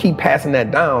 Once you keep passing that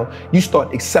down, you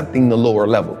start accepting the lower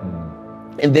level.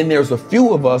 And then there's a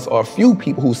few of us or a few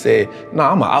people who said,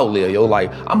 nah, I'm an outlier, yo.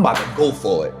 Like, I'm about to go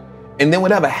for it. And then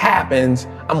whatever happens,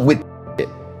 I'm with it.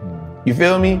 You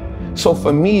feel me? So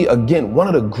for me, again, one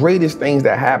of the greatest things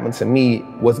that happened to me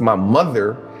was my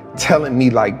mother telling me,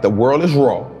 like, the world is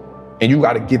raw and you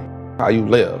got to get how you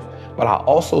live. But I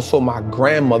also saw my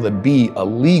grandmother be a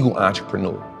legal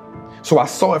entrepreneur. So I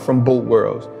saw it from both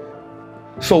worlds.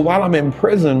 So while I'm in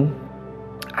prison,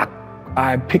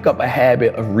 I pick up a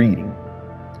habit of reading.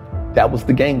 That was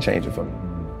the game changer for me.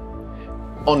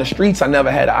 On the streets, I never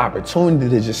had the opportunity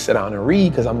to just sit down and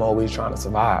read because I'm always trying to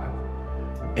survive.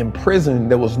 In prison,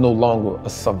 there was no longer a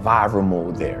survival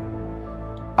mode there.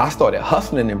 I started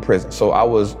hustling in prison. So I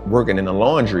was working in the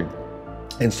laundry.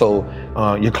 And so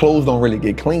your clothes don't really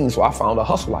get clean. So I found a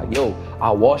hustle like, yo,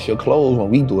 I'll wash your clothes when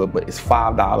we do it, but it's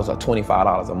 $5 or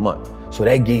 $25 a month. So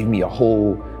that gave me a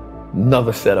whole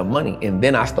another set of money. And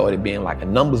then I started being like a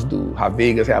numbers dude. How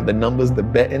Vegas have the numbers, the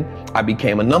betting. I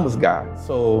became a numbers guy.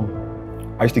 So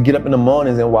I used to get up in the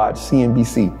mornings and watch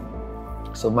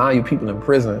CNBC. So mind you, people in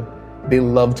prison, they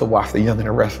love to watch The Young and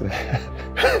the Restless.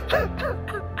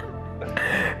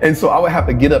 And so I would have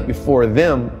to get up before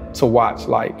them to watch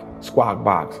like Squawk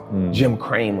Box, Jim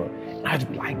Cramer. And I'd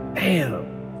just be like,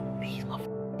 damn, these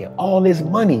motherfuckers get all this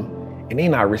money and they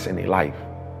not risking their life.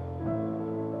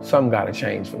 Something gotta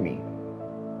change for me.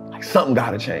 Like something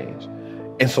gotta change.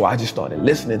 And so I just started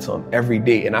listening to them every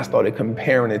day and I started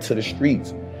comparing it to the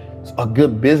streets. A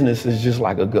good business is just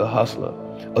like a good hustler.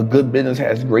 A good business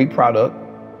has great product.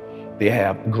 They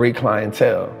have great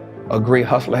clientele. A great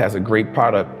hustler has a great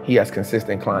product. He has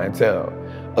consistent clientele.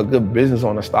 A good business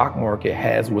on the stock market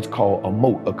has what's called a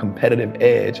moat, a competitive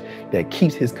edge that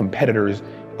keeps his competitors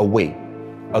away.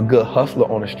 A good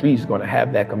hustler on the street is gonna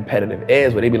have that competitive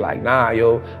edge where they be like, nah,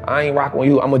 yo, I ain't rocking with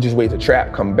you. I'm gonna just wait till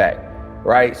Trap come back,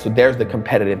 right? So there's the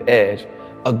competitive edge.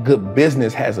 A good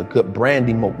business has a good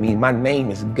branding moat, meaning my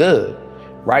name is good,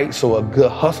 right? So a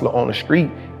good hustler on the street,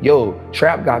 yo,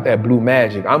 Trap got that blue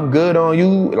magic. I'm good on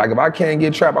you. Like if I can't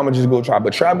get Trap, I'm gonna just go try.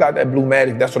 But Trap got that blue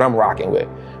magic, that's what I'm rocking with.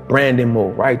 Branding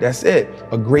mode, right? That's it.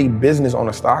 A great business on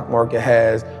the stock market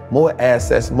has more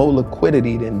assets, more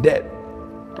liquidity than debt.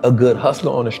 A good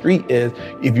hustler on the street is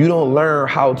if you don't learn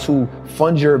how to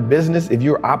fund your business, if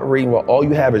you're operating where all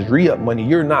you have is re-up money,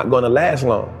 you're not gonna last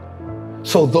long.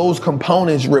 So those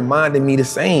components reminded me the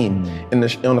same. On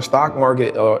the stock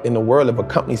market, in the world, if a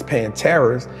company's paying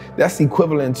tariffs, that's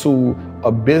equivalent to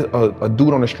a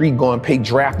dude on the street going pay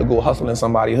draft to go hustle in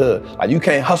somebody's hood. Like you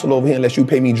can't hustle over here unless you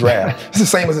pay me draft. It's the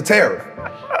same as a tariff.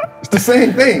 It's the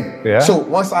same thing. Yeah. So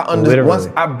once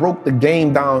I broke the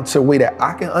game down to a way that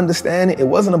I can understand it, it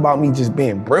wasn't about me just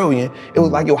being brilliant. It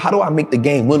was like, yo, how do I make the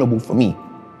game winnable for me?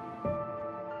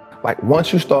 Like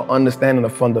once you start understanding the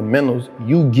fundamentals,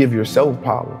 you give yourself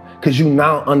power. Because you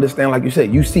now understand, like you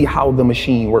said, you see how the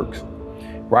machine works,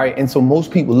 right? And so most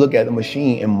people look at the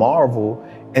machine and marvel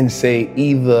and say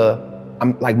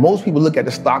most people look at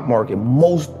the stock market,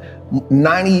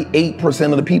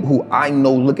 98% of the people who I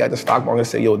know look at the stock market and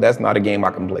say, yo, that's not a game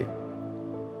I can play.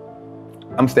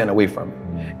 I'm staying away from it.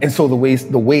 And so the way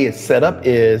it's set up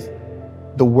is,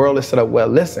 the world is set up, well,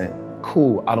 listen,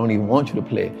 cool, I don't even want you to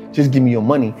play. Just give me your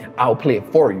money, I'll play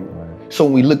it for you. So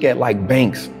when we look at like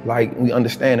banks, like we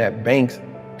understand that banks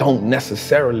don't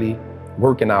necessarily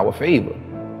work in our favor,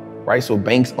 right? So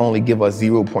banks only give us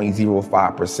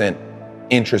 0.05%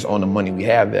 interest on the money we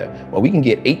have there. Well, we can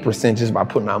get 8% just by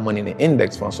putting our money in an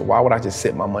index fund. So why would I just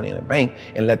sit my money in a bank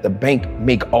and let the bank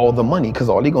make all the money? Because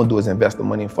all they're gonna do is invest the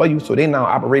money for you. So they now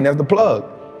operating as the plug.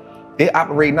 They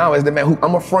operate now as the man who,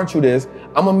 I'm gonna front you this,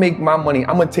 I'm gonna make my money,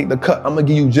 I'm gonna take the cut, I'm gonna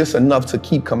give you just enough to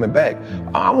keep coming back.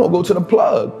 I'm gonna go to the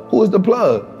plug. Who is the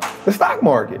plug? The stock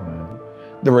market.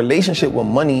 The relationship with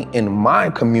money in my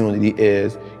community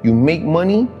is you make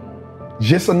money,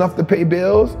 just enough to pay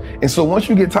bills. And so once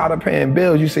you get tired of paying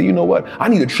bills, you say, you know what? I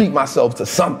need to treat myself to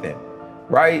something,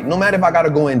 right? No matter if I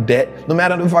gotta go in debt, no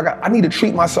matter if I need to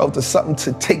treat myself to something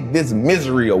to take this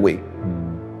misery away.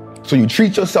 So you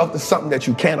treat yourself to something that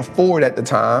you can't afford at the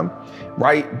time,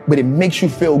 right? But it makes you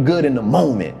feel good in the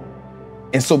moment.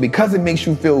 And so because it makes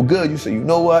you feel good, you say, you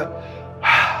know what?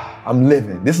 I'm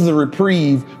living. This is a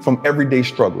reprieve from everyday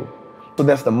struggle. So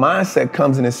that's the mindset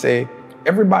comes in and say,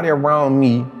 everybody around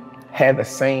me had the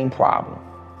same problem.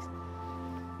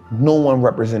 No one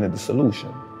represented the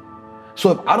solution. So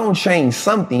if I don't change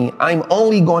something, I'm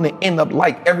only going to end up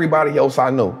like everybody else I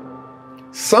know.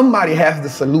 Somebody has the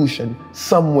solution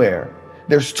somewhere.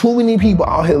 There's too many people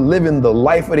out here living the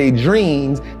life of their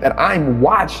dreams that I'm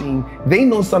watching. They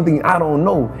know something I don't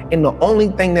know. And the only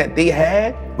thing that they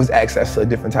had was access to a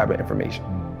different type of information.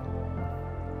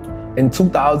 In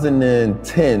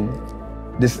 2010,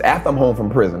 This is after I'm home from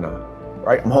prison now,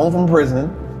 right? I'm home from prison.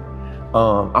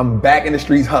 I'm back in the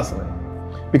streets hustling.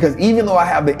 Because even though I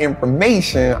have the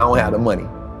information, I don't have the money,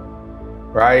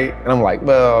 right? And I'm like,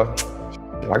 well,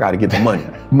 I gotta get the money.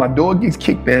 My door gets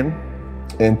kicked in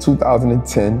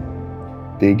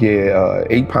 2010. They get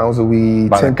 8 pounds of weed,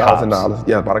 $10,000.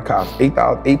 Yeah, by the cops.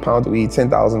 8 pounds of weed,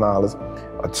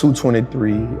 $10,000, a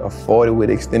 223, a 40 with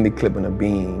extended clip and a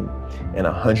beam, and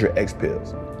 100 X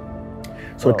pills.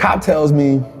 So the cop tells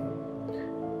me,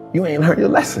 you ain't learned your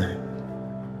lesson.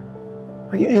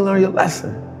 You ain't learned your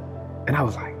lesson. And I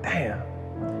was like, damn,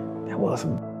 that was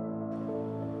some,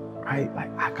 right? Like,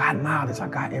 I got knowledge, I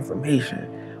got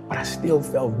information, but I still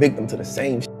fell victim to the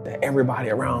same shit that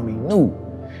everybody around me knew.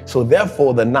 So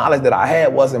therefore, the knowledge that I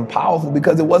had wasn't powerful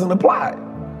because it wasn't applied.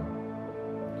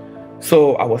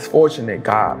 So I was fortunate,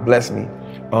 God bless me.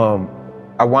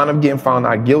 I wound up getting found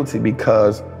out guilty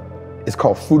because it's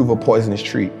called fruit of a poisonous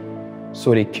tree.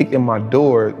 So they kicked in my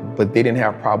door, but they didn't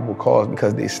have probable cause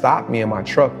because they stopped me in my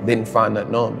truck, didn't find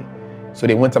nothing on me. So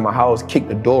they went to my house, kicked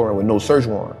the door in with no search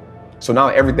warrant. So now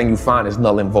everything you find is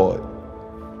null and void.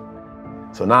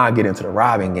 So now I get into the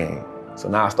robbing game. So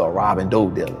now I start robbing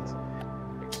dope dealers.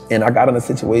 And I got in a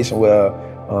situation where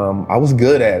I was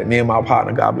good at it. Me and my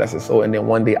partner, God bless his soul. And then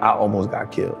one day I almost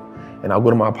got killed. And I go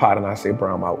to my partner and I say,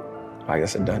 bro, I'm out. Like,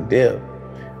 it's a done deal.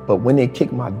 But when they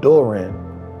kicked my door in,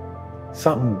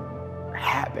 something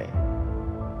happened.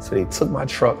 So they took my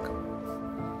truck,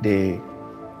 they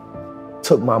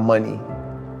took my money,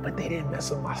 but they didn't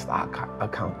mess with my stock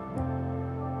account.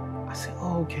 I said,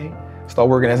 oh, okay. Start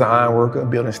working as an iron worker,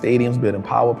 building stadiums, building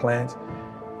power plants.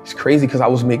 It's crazy because I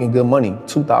was making good money,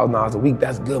 $2,000 a week.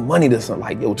 That's good money to some,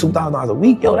 like, yo, $2,000 a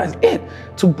week, yo, that's it.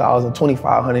 $2,000,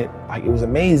 $2,500, like, it was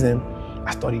amazing.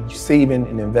 I started saving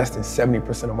and investing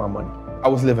 70% of my money. I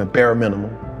was living bare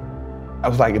minimum. I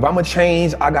was like, if I'm gonna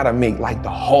change, I gotta make like the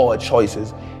hard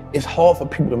choices. It's hard for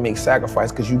people to make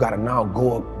sacrifice because you gotta now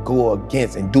go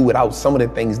against and do without some of the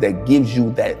things that gives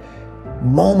you that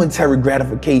momentary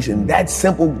gratification, that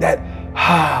simple,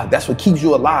 that's what keeps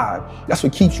you alive. That's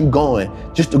what keeps you going.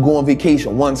 Just to go on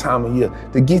vacation one time a year,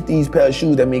 to get these pair of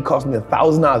shoes that may cost me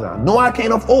 $1,000. I know I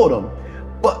can't afford them,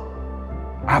 but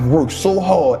I've worked so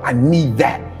hard, I need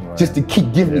that just to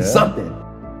keep giving me something.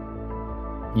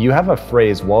 You have a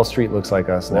phrase, Wall Street looks like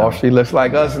us now. Wall Street looks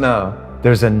like us now.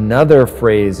 There's another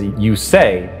phrase you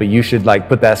say, but you should like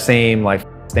put that same like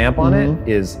stamp on it,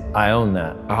 is I own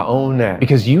that. I own that.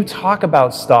 Because you talk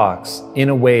about stocks in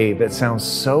a way that sounds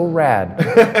so rad,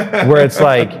 where it's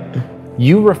like,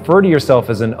 you refer to yourself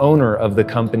as an owner of the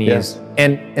companies. Yes.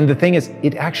 And the thing is,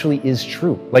 it actually is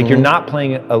true. Like you're not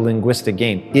playing a linguistic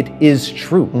game. It is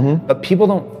true, but people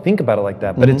don't think about it like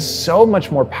that. But it's so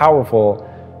much more powerful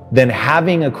than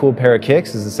having a cool pair of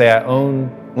kicks is to say, I own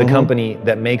the company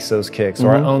that makes those kicks,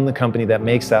 or I own the company that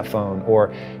makes that phone,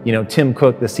 or, you know, Tim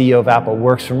Cook, the CEO of Apple,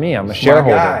 works for me. I'm a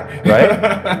shareholder,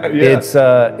 right?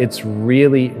 It's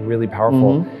really, really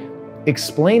powerful.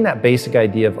 Explain that basic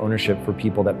idea of ownership for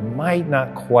people that might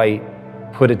not quite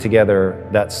put it together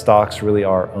that stocks really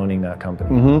are owning that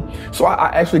company. So I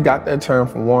actually got that term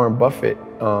from Warren Buffett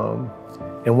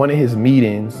in one of his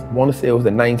meetings. I want to say it was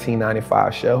the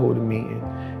 1995 shareholder meeting.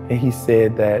 And he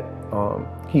said that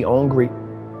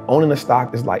owning a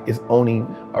stock is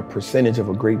owning a percentage of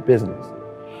a great business.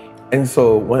 And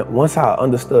so once I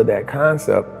understood that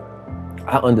concept,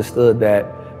 I understood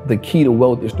that the key to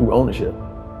wealth is through ownership.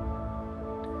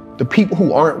 The people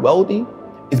who aren't wealthy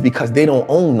is because they don't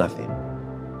own nothing.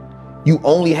 You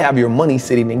only have your money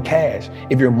sitting in cash.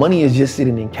 If your money is just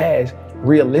sitting in cash,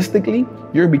 realistically,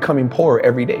 you're becoming poorer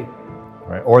every day.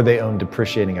 Right, or they own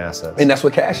depreciating assets. And that's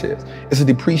what cash is. It's a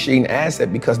depreciating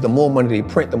asset because the more money they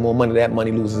print, the more money that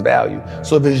money loses value.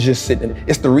 So if it's just sitting,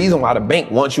 it's the reason why the bank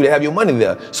wants you to have your money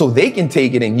there. So they can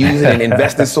take it and use it and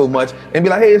invest it so much and be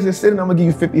like, hey, it's just sitting, I'm gonna give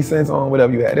you 50 cents on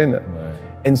whatever you had in there. Right.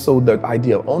 And so the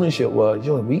idea of ownership was,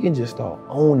 yo, we can just start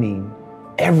owning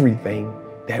everything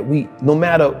that no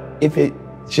matter if it's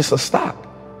just a stock.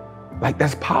 Like,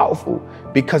 that's powerful,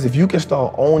 because if you can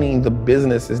start owning the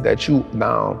businesses that you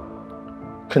now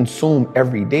consume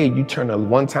every day, you turn a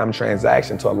one-time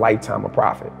transaction to a lifetime of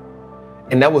profit.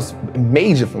 And that was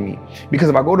major for me, because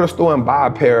if I go to the store and buy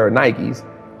a pair of Nikes,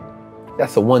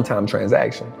 that's a one-time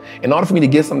transaction. In order for me to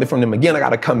get something from them again, I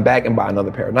gotta come back and buy another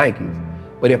pair of Nikes.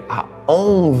 But if I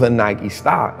own the Nike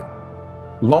stock,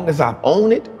 long as I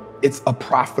own it, it's a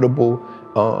profitable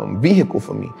vehicle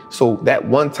for me. So that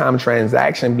one-time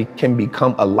transaction can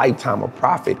become a lifetime of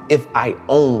profit if I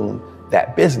own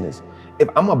that business. if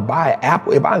I'm gonna buy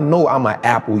Apple, if I know I'm an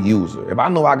Apple user, if I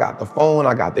know I got the phone,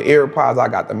 I got the AirPods, I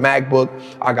got the MacBook,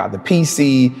 I got the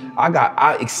PC, I'm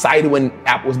excited when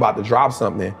Apple's about to drop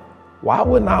something, why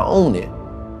wouldn't I own it?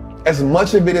 As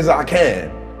much of it as I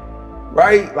can,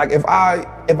 right? Like if I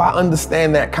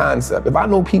understand that concept, if I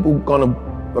know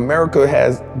America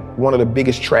has one of the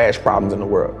biggest trash problems in the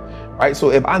world, right?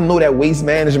 So if I know that Waste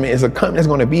Management is a company that's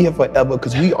gonna be here forever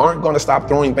because we aren't gonna stop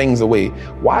throwing things away,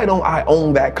 why don't I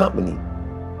own that company?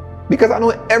 Because I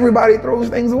know everybody throws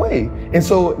things away. And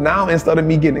so now instead of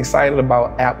me getting excited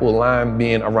about Apple Lime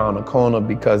being around the corner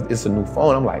because it's a new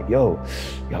phone, I'm like, yo,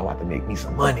 y'all about to make me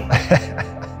some money,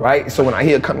 right? So when I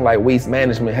hear a company like Waste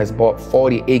Management has bought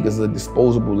 40 acres of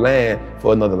disposable land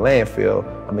for another landfill,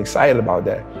 I'm excited about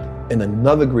that. And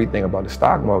another great thing about the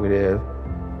stock market is,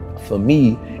 for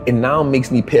me, it now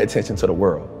makes me pay attention to the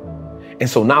world. And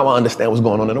so now I understand what's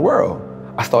going on in the world.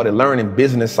 I started learning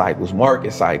business cycles,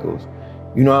 market cycles.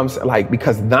 You know what I'm saying? Like,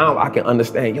 because now I can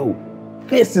understand, yo,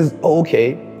 this is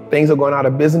okay. Things are going out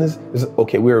of business.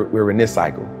 Okay, we're in this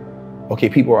cycle. Okay,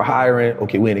 people are hiring.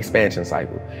 Okay, we're in expansion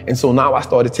cycle. And so now I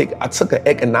took an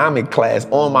economic class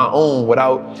on my own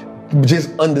without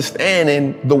just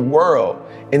understanding the world.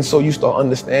 And so you start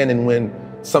understanding when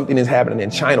something is happening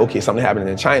in China. Okay, something happening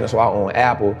in China, so I own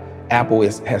Apple. Apple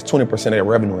has 20% of their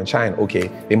revenue in China. Okay,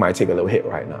 they might take a little hit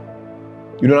right now.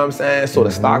 You know what I'm saying? So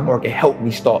the stock market helped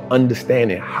me start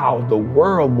understanding how the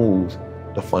world moves,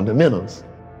 the fundamentals.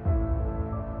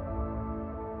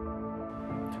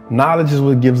 Knowledge is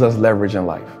what gives us leverage in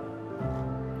life.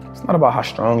 It's not about how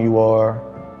strong you are.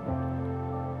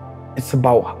 It's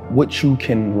about what you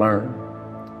can learn.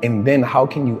 And then how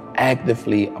can you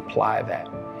actively apply that?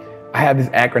 I have this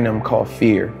acronym called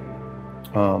FEAR.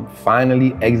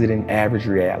 Finally exiting average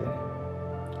reality,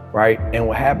 right? And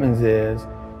what happens is,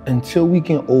 until we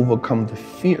can overcome the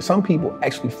fear, some people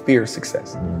actually fear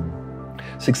success.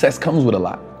 Success comes with a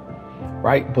lot,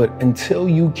 right? But until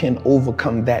you can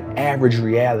overcome that average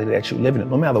reality that you're living in,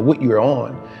 no matter what you're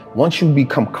on, once you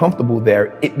become comfortable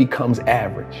there, it becomes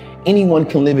average. Anyone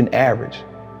can live in average.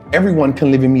 Everyone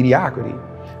can live in mediocrity,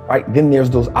 right? Then there's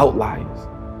those outliers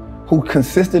who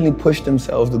consistently push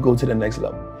themselves to go to the next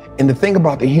level. And the thing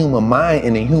about the human mind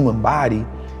and the human body,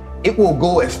 it will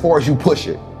go as far as you push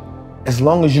it. As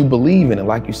long as you believe in it.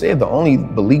 Like you said, the only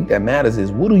belief that matters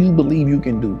is, what do you believe you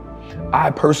can do? I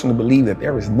personally believe that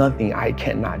there is nothing I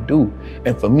cannot do.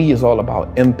 And for me, it's all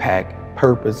about impact,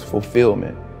 purpose,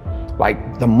 fulfillment.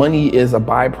 Like, the money is a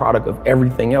byproduct of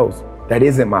everything else. That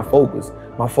isn't my focus.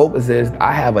 My focus is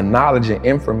I have a knowledge and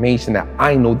information that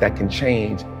I know that can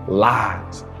change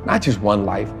lives. Not just one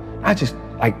life, not just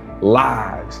like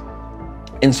lives.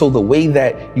 And so the way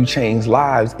that you change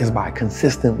lives is by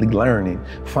consistently learning,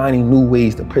 finding new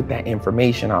ways to put that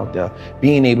information out there,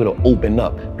 being able to open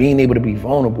up, being able to be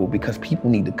vulnerable, because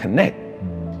people need to connect.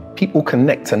 People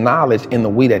connect to knowledge in the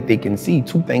way that they can see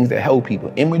two things that help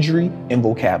people: imagery and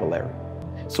vocabulary.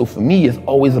 So for me, it's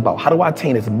always about, how do I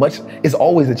attain as much? It's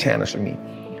always a challenge for me.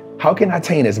 How can I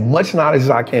attain as much knowledge as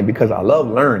I can, because I love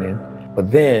learning, but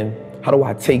then how do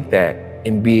I take that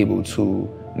and be able to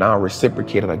now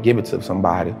reciprocate it or give it to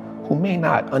somebody who may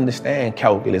not understand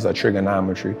calculus or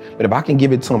trigonometry, but if I can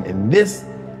give it to them in this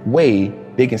way,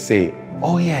 they can say,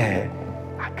 oh yeah,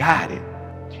 I got it.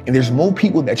 And there's more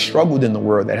people that struggled in the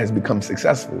world that has become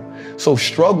successful. So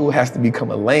struggle has to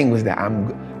become a language that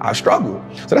I struggle.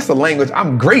 So that's the language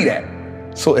I'm great at.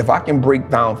 So if I can break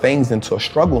down things into a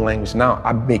struggle language, now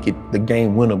I make it the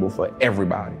game winnable for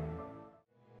everybody.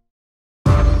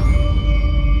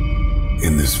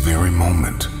 In this very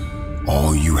moment,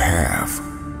 all you have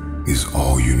is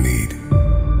all you need.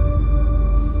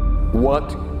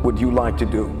 What would you like to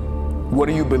do? What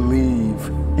do you believe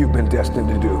you've been destined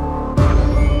to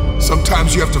do?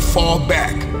 Sometimes you have to fall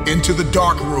back into the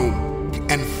dark room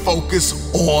and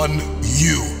focus on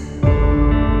you.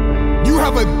 You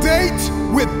have a date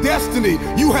with destiny.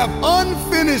 You have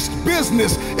unfinished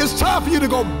business. It's time for you to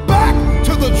go back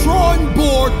to the drawing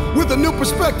board with a new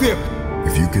perspective.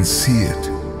 If you can see it,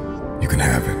 you can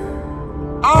have it.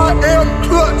 I am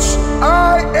clutch.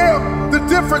 I am the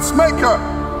difference maker.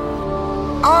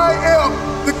 I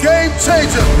am the game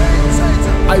changer.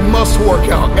 I must work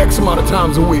out X amount of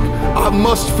times a week. I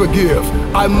must forgive.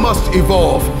 I must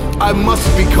evolve. I must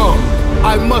become.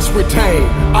 I must retain.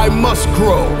 I must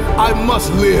grow. I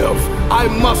must live. I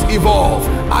must evolve.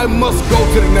 I must go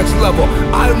to the next level.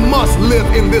 I must live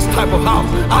in this type of house.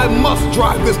 I must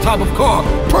drive this type of car.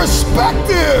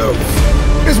 Perspective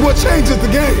is what changes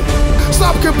the game.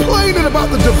 Stop complaining about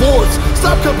the divorce.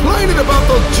 Stop complaining about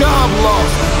the job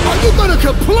loss. Are you going to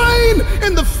complain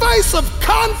in the face of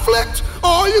conflict, or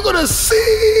are you going to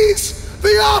seize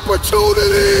the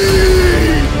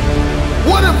opportunity?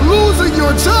 What if losing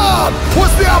your job was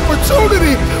the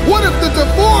opportunity? What if the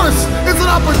divorce is an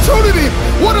opportunity?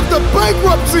 What if the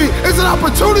bankruptcy is an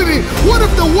opportunity? What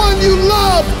if the one you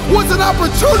love was an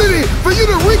opportunity for you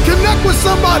to reconnect with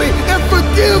somebody and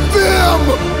forgive them?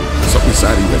 Something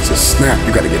inside of you that says, snap,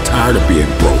 you gotta get tired of being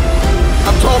broke.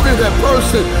 I'm talking to that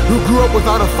person who grew up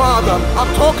without a father.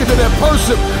 I'm talking to that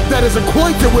person that is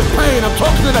acquainted with pain. I'm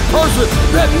talking to that person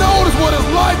that knows what it's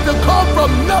like to come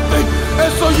from nothing. And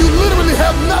so you literally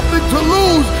have nothing to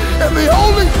lose. And the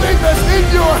only thing that's in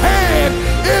your head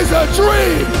is a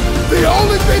dream. The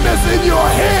only thing that's in your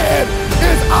head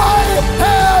is I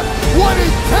have what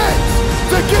it takes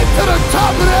to get to the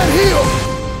top of that hill.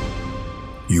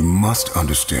 You must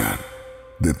understand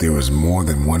that there is more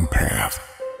than one path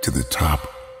to the top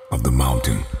of the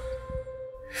mountain.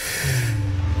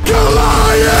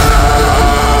 Goliath!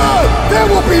 There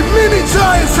will be many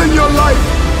giants in your life.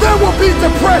 There will be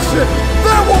depression.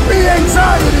 There will be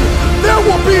anxiety. There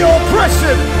will be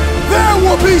oppression. There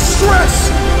will be stress.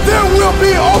 There will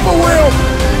be overwhelm.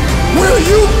 Will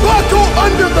you buckle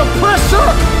under the pressure,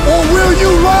 or will you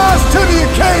rise to the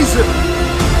occasion?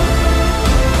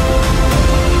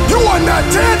 You are not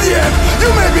dead yet.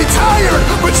 You may be tired,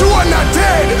 but you are not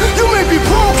dead. You may be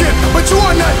broken, but you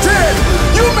are not dead.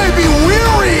 You may be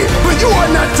weary, but you are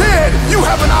not dead. You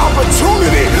have an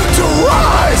opportunity to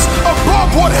rise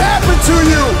above what happened to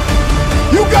you.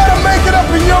 You gotta make it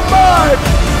up in your mind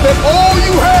that all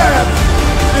you have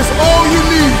is all you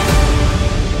need.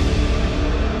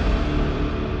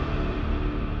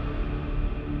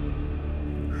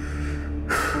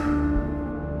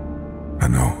 I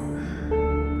know.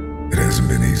 It hasn't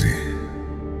been easy.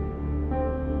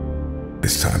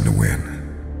 It's time to win.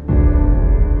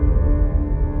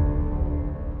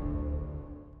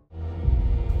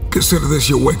 Consider this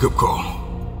your wake-up call.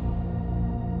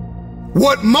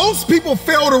 What most people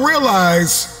fail to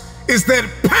realize is that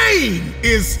pain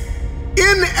is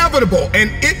inevitable and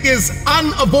it is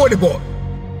unavoidable.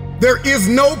 There is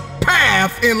no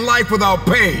path in life without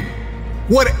pain.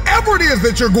 Whatever it is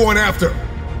that you're going after,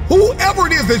 whoever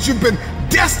it is that you've been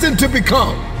destined to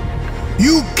become,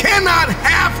 you cannot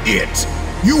have it.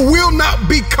 You will not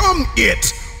become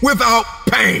it without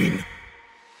pain.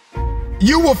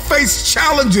 You will face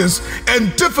challenges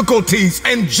and difficulties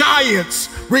and giants,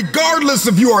 regardless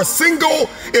if you are single,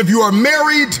 if you are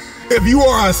married, if you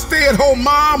are a stay-at-home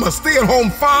mom, a stay-at-home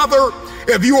father,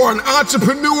 if you are an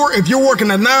entrepreneur, if you're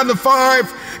working a 9-to-5,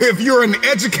 if you're an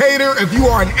educator, if you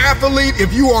are an athlete,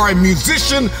 if you are a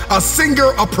musician, a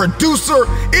singer, a producer,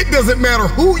 it doesn't matter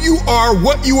who you are,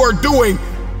 what you are doing,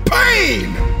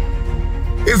 pain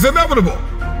is inevitable.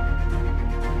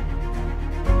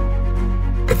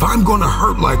 If I'm gonna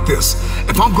hurt like this,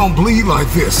 if I'm gonna bleed like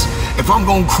this, if I'm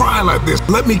gonna cry like this,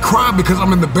 let me cry because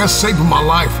I'm in the best shape of my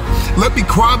life. Let me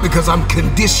cry because I'm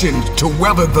conditioned to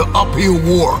weather the uphill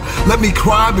war. Let me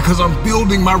cry because I'm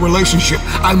building my relationship.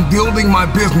 I'm building my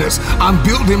business. I'm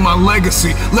building my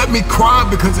legacy. Let me cry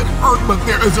because it hurt, but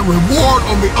there is a reward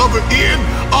on the other end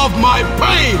of my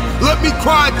pain. Let me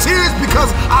cry tears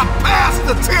because I passed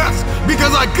the test,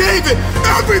 because I gave it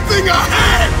everything I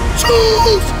had.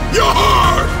 Choose your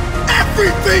heart.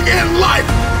 Everything in life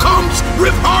comes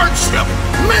with hardship.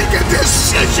 Make a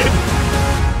decision.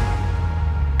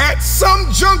 At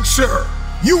some juncture,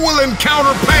 you will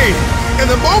encounter pain. And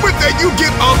the moment that you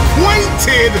get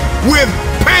acquainted with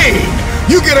pain,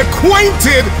 you get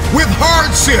acquainted with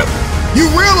hardship, you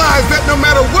realize that no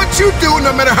matter what you do,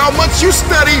 no matter how much you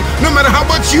study, no matter how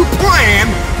much you plan,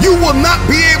 you will not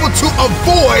be able to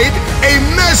avoid a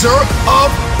measure of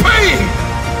pain.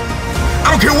 I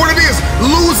don't care what it is,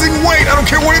 losing weight, I don't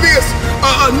care what it is,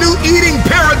 a new eating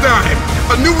paradigm,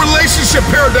 a new relationship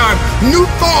paradigm, new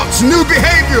thoughts, new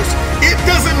behaviors. It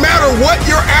doesn't matter what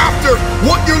you're after,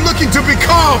 what you're looking to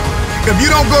become. If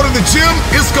you don't go to the gym,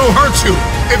 it's gonna hurt you.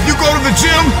 If you go to the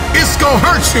gym, it's gonna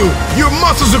hurt you. Your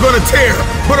muscles are gonna tear.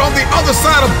 But on the other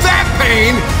side of that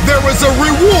pain, there is a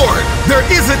reward. There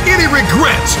isn't any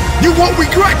regret. You won't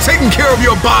regret taking care of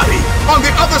your body. On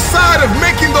the other side of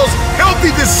making those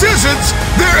healthy decisions,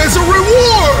 there is a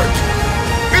reward.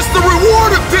 It's the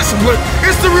reward of discipline.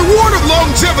 It's the reward of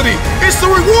longevity. It's the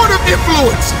reward of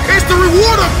influence. It's the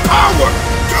reward of power.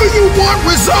 Do you want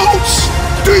results?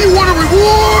 Do you want a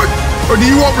reward? Or do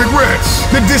you want regrets?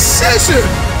 The decision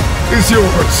is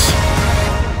yours.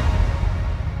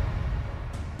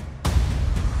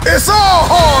 It's all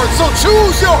hard, so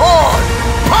choose your heart.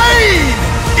 Pain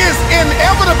is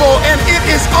inevitable and it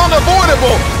is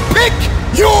unavoidable. Pick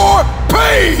your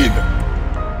pain.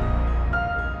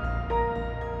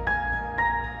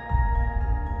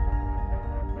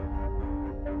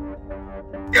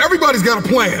 Everybody's got a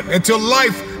plan until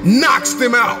life knocks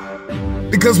them out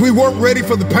because we weren't ready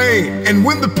for the pain. And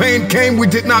when the pain came, we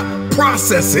did not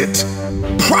process it.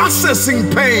 Processing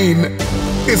pain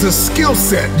is a skill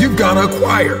set you've got to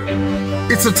acquire.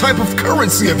 It's a type of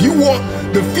currency. If you want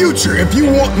the future, if you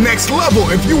want next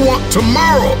level, if you want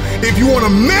tomorrow, if you want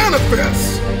to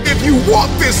manifest, if you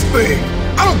want this thing,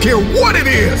 I don't care what it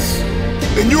is,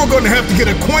 then you're going to have to get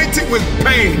acquainted with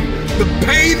pain. The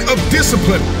pain of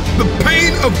discipline, the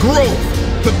pain of growth,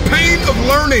 the pain of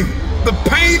learning, the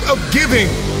pain of giving,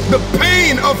 the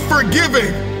pain of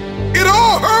forgiving. It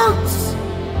all hurts.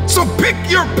 So pick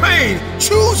your pain,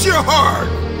 choose your heart.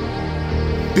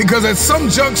 Because at some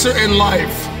juncture in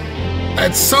life,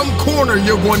 at some corner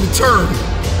you're going to turn,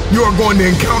 you are going to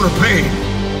encounter pain.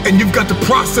 And you've got to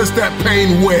process that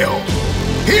pain well.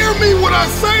 Hear me when I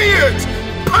say it.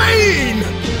 Pain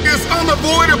is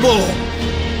unavoidable.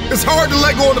 It's hard to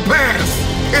let go of the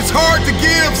past. It's hard to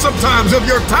give sometimes of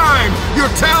your time,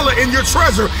 your talent, and your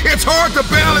treasure. It's hard to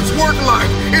balance work life.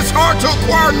 It's hard to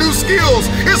acquire new skills.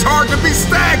 It's hard to be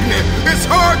stagnant. It's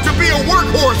hard to be a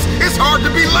workhorse. It's hard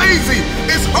to be lazy.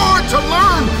 It's hard to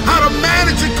learn how to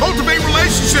manage and cultivate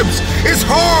relationships. It's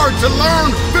hard to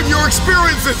learn from your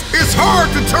experiences. It's hard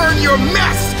to turn your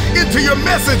mess into your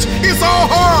message. It's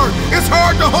all hard. It's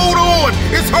hard to hold on.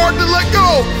 It's hard to let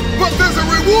go. But there's a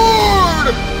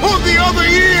reward on the other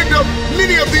end of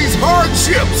many of these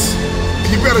hardships.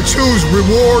 You better choose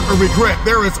reward or regret.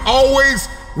 There is always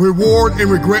reward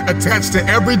and regret attached to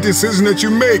every decision that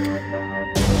you make.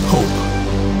 Hope.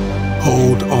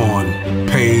 Hold on.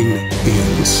 Pain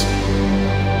ends.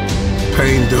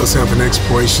 Pain does have an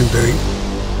expiration date.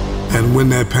 And when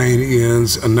that pain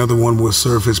ends, another one will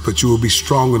surface, but you will be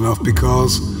strong enough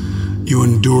because you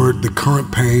endured the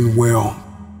current pain well.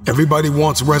 Everybody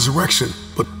wants resurrection,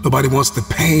 but nobody wants the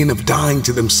pain of dying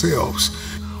to themselves.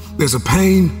 There's a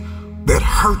pain that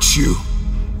hurts you,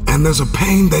 and there's a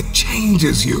pain that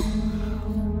changes you.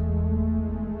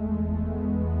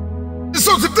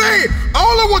 So today,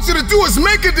 all I want you to do is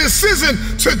make a decision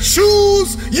to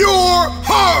choose your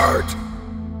heart.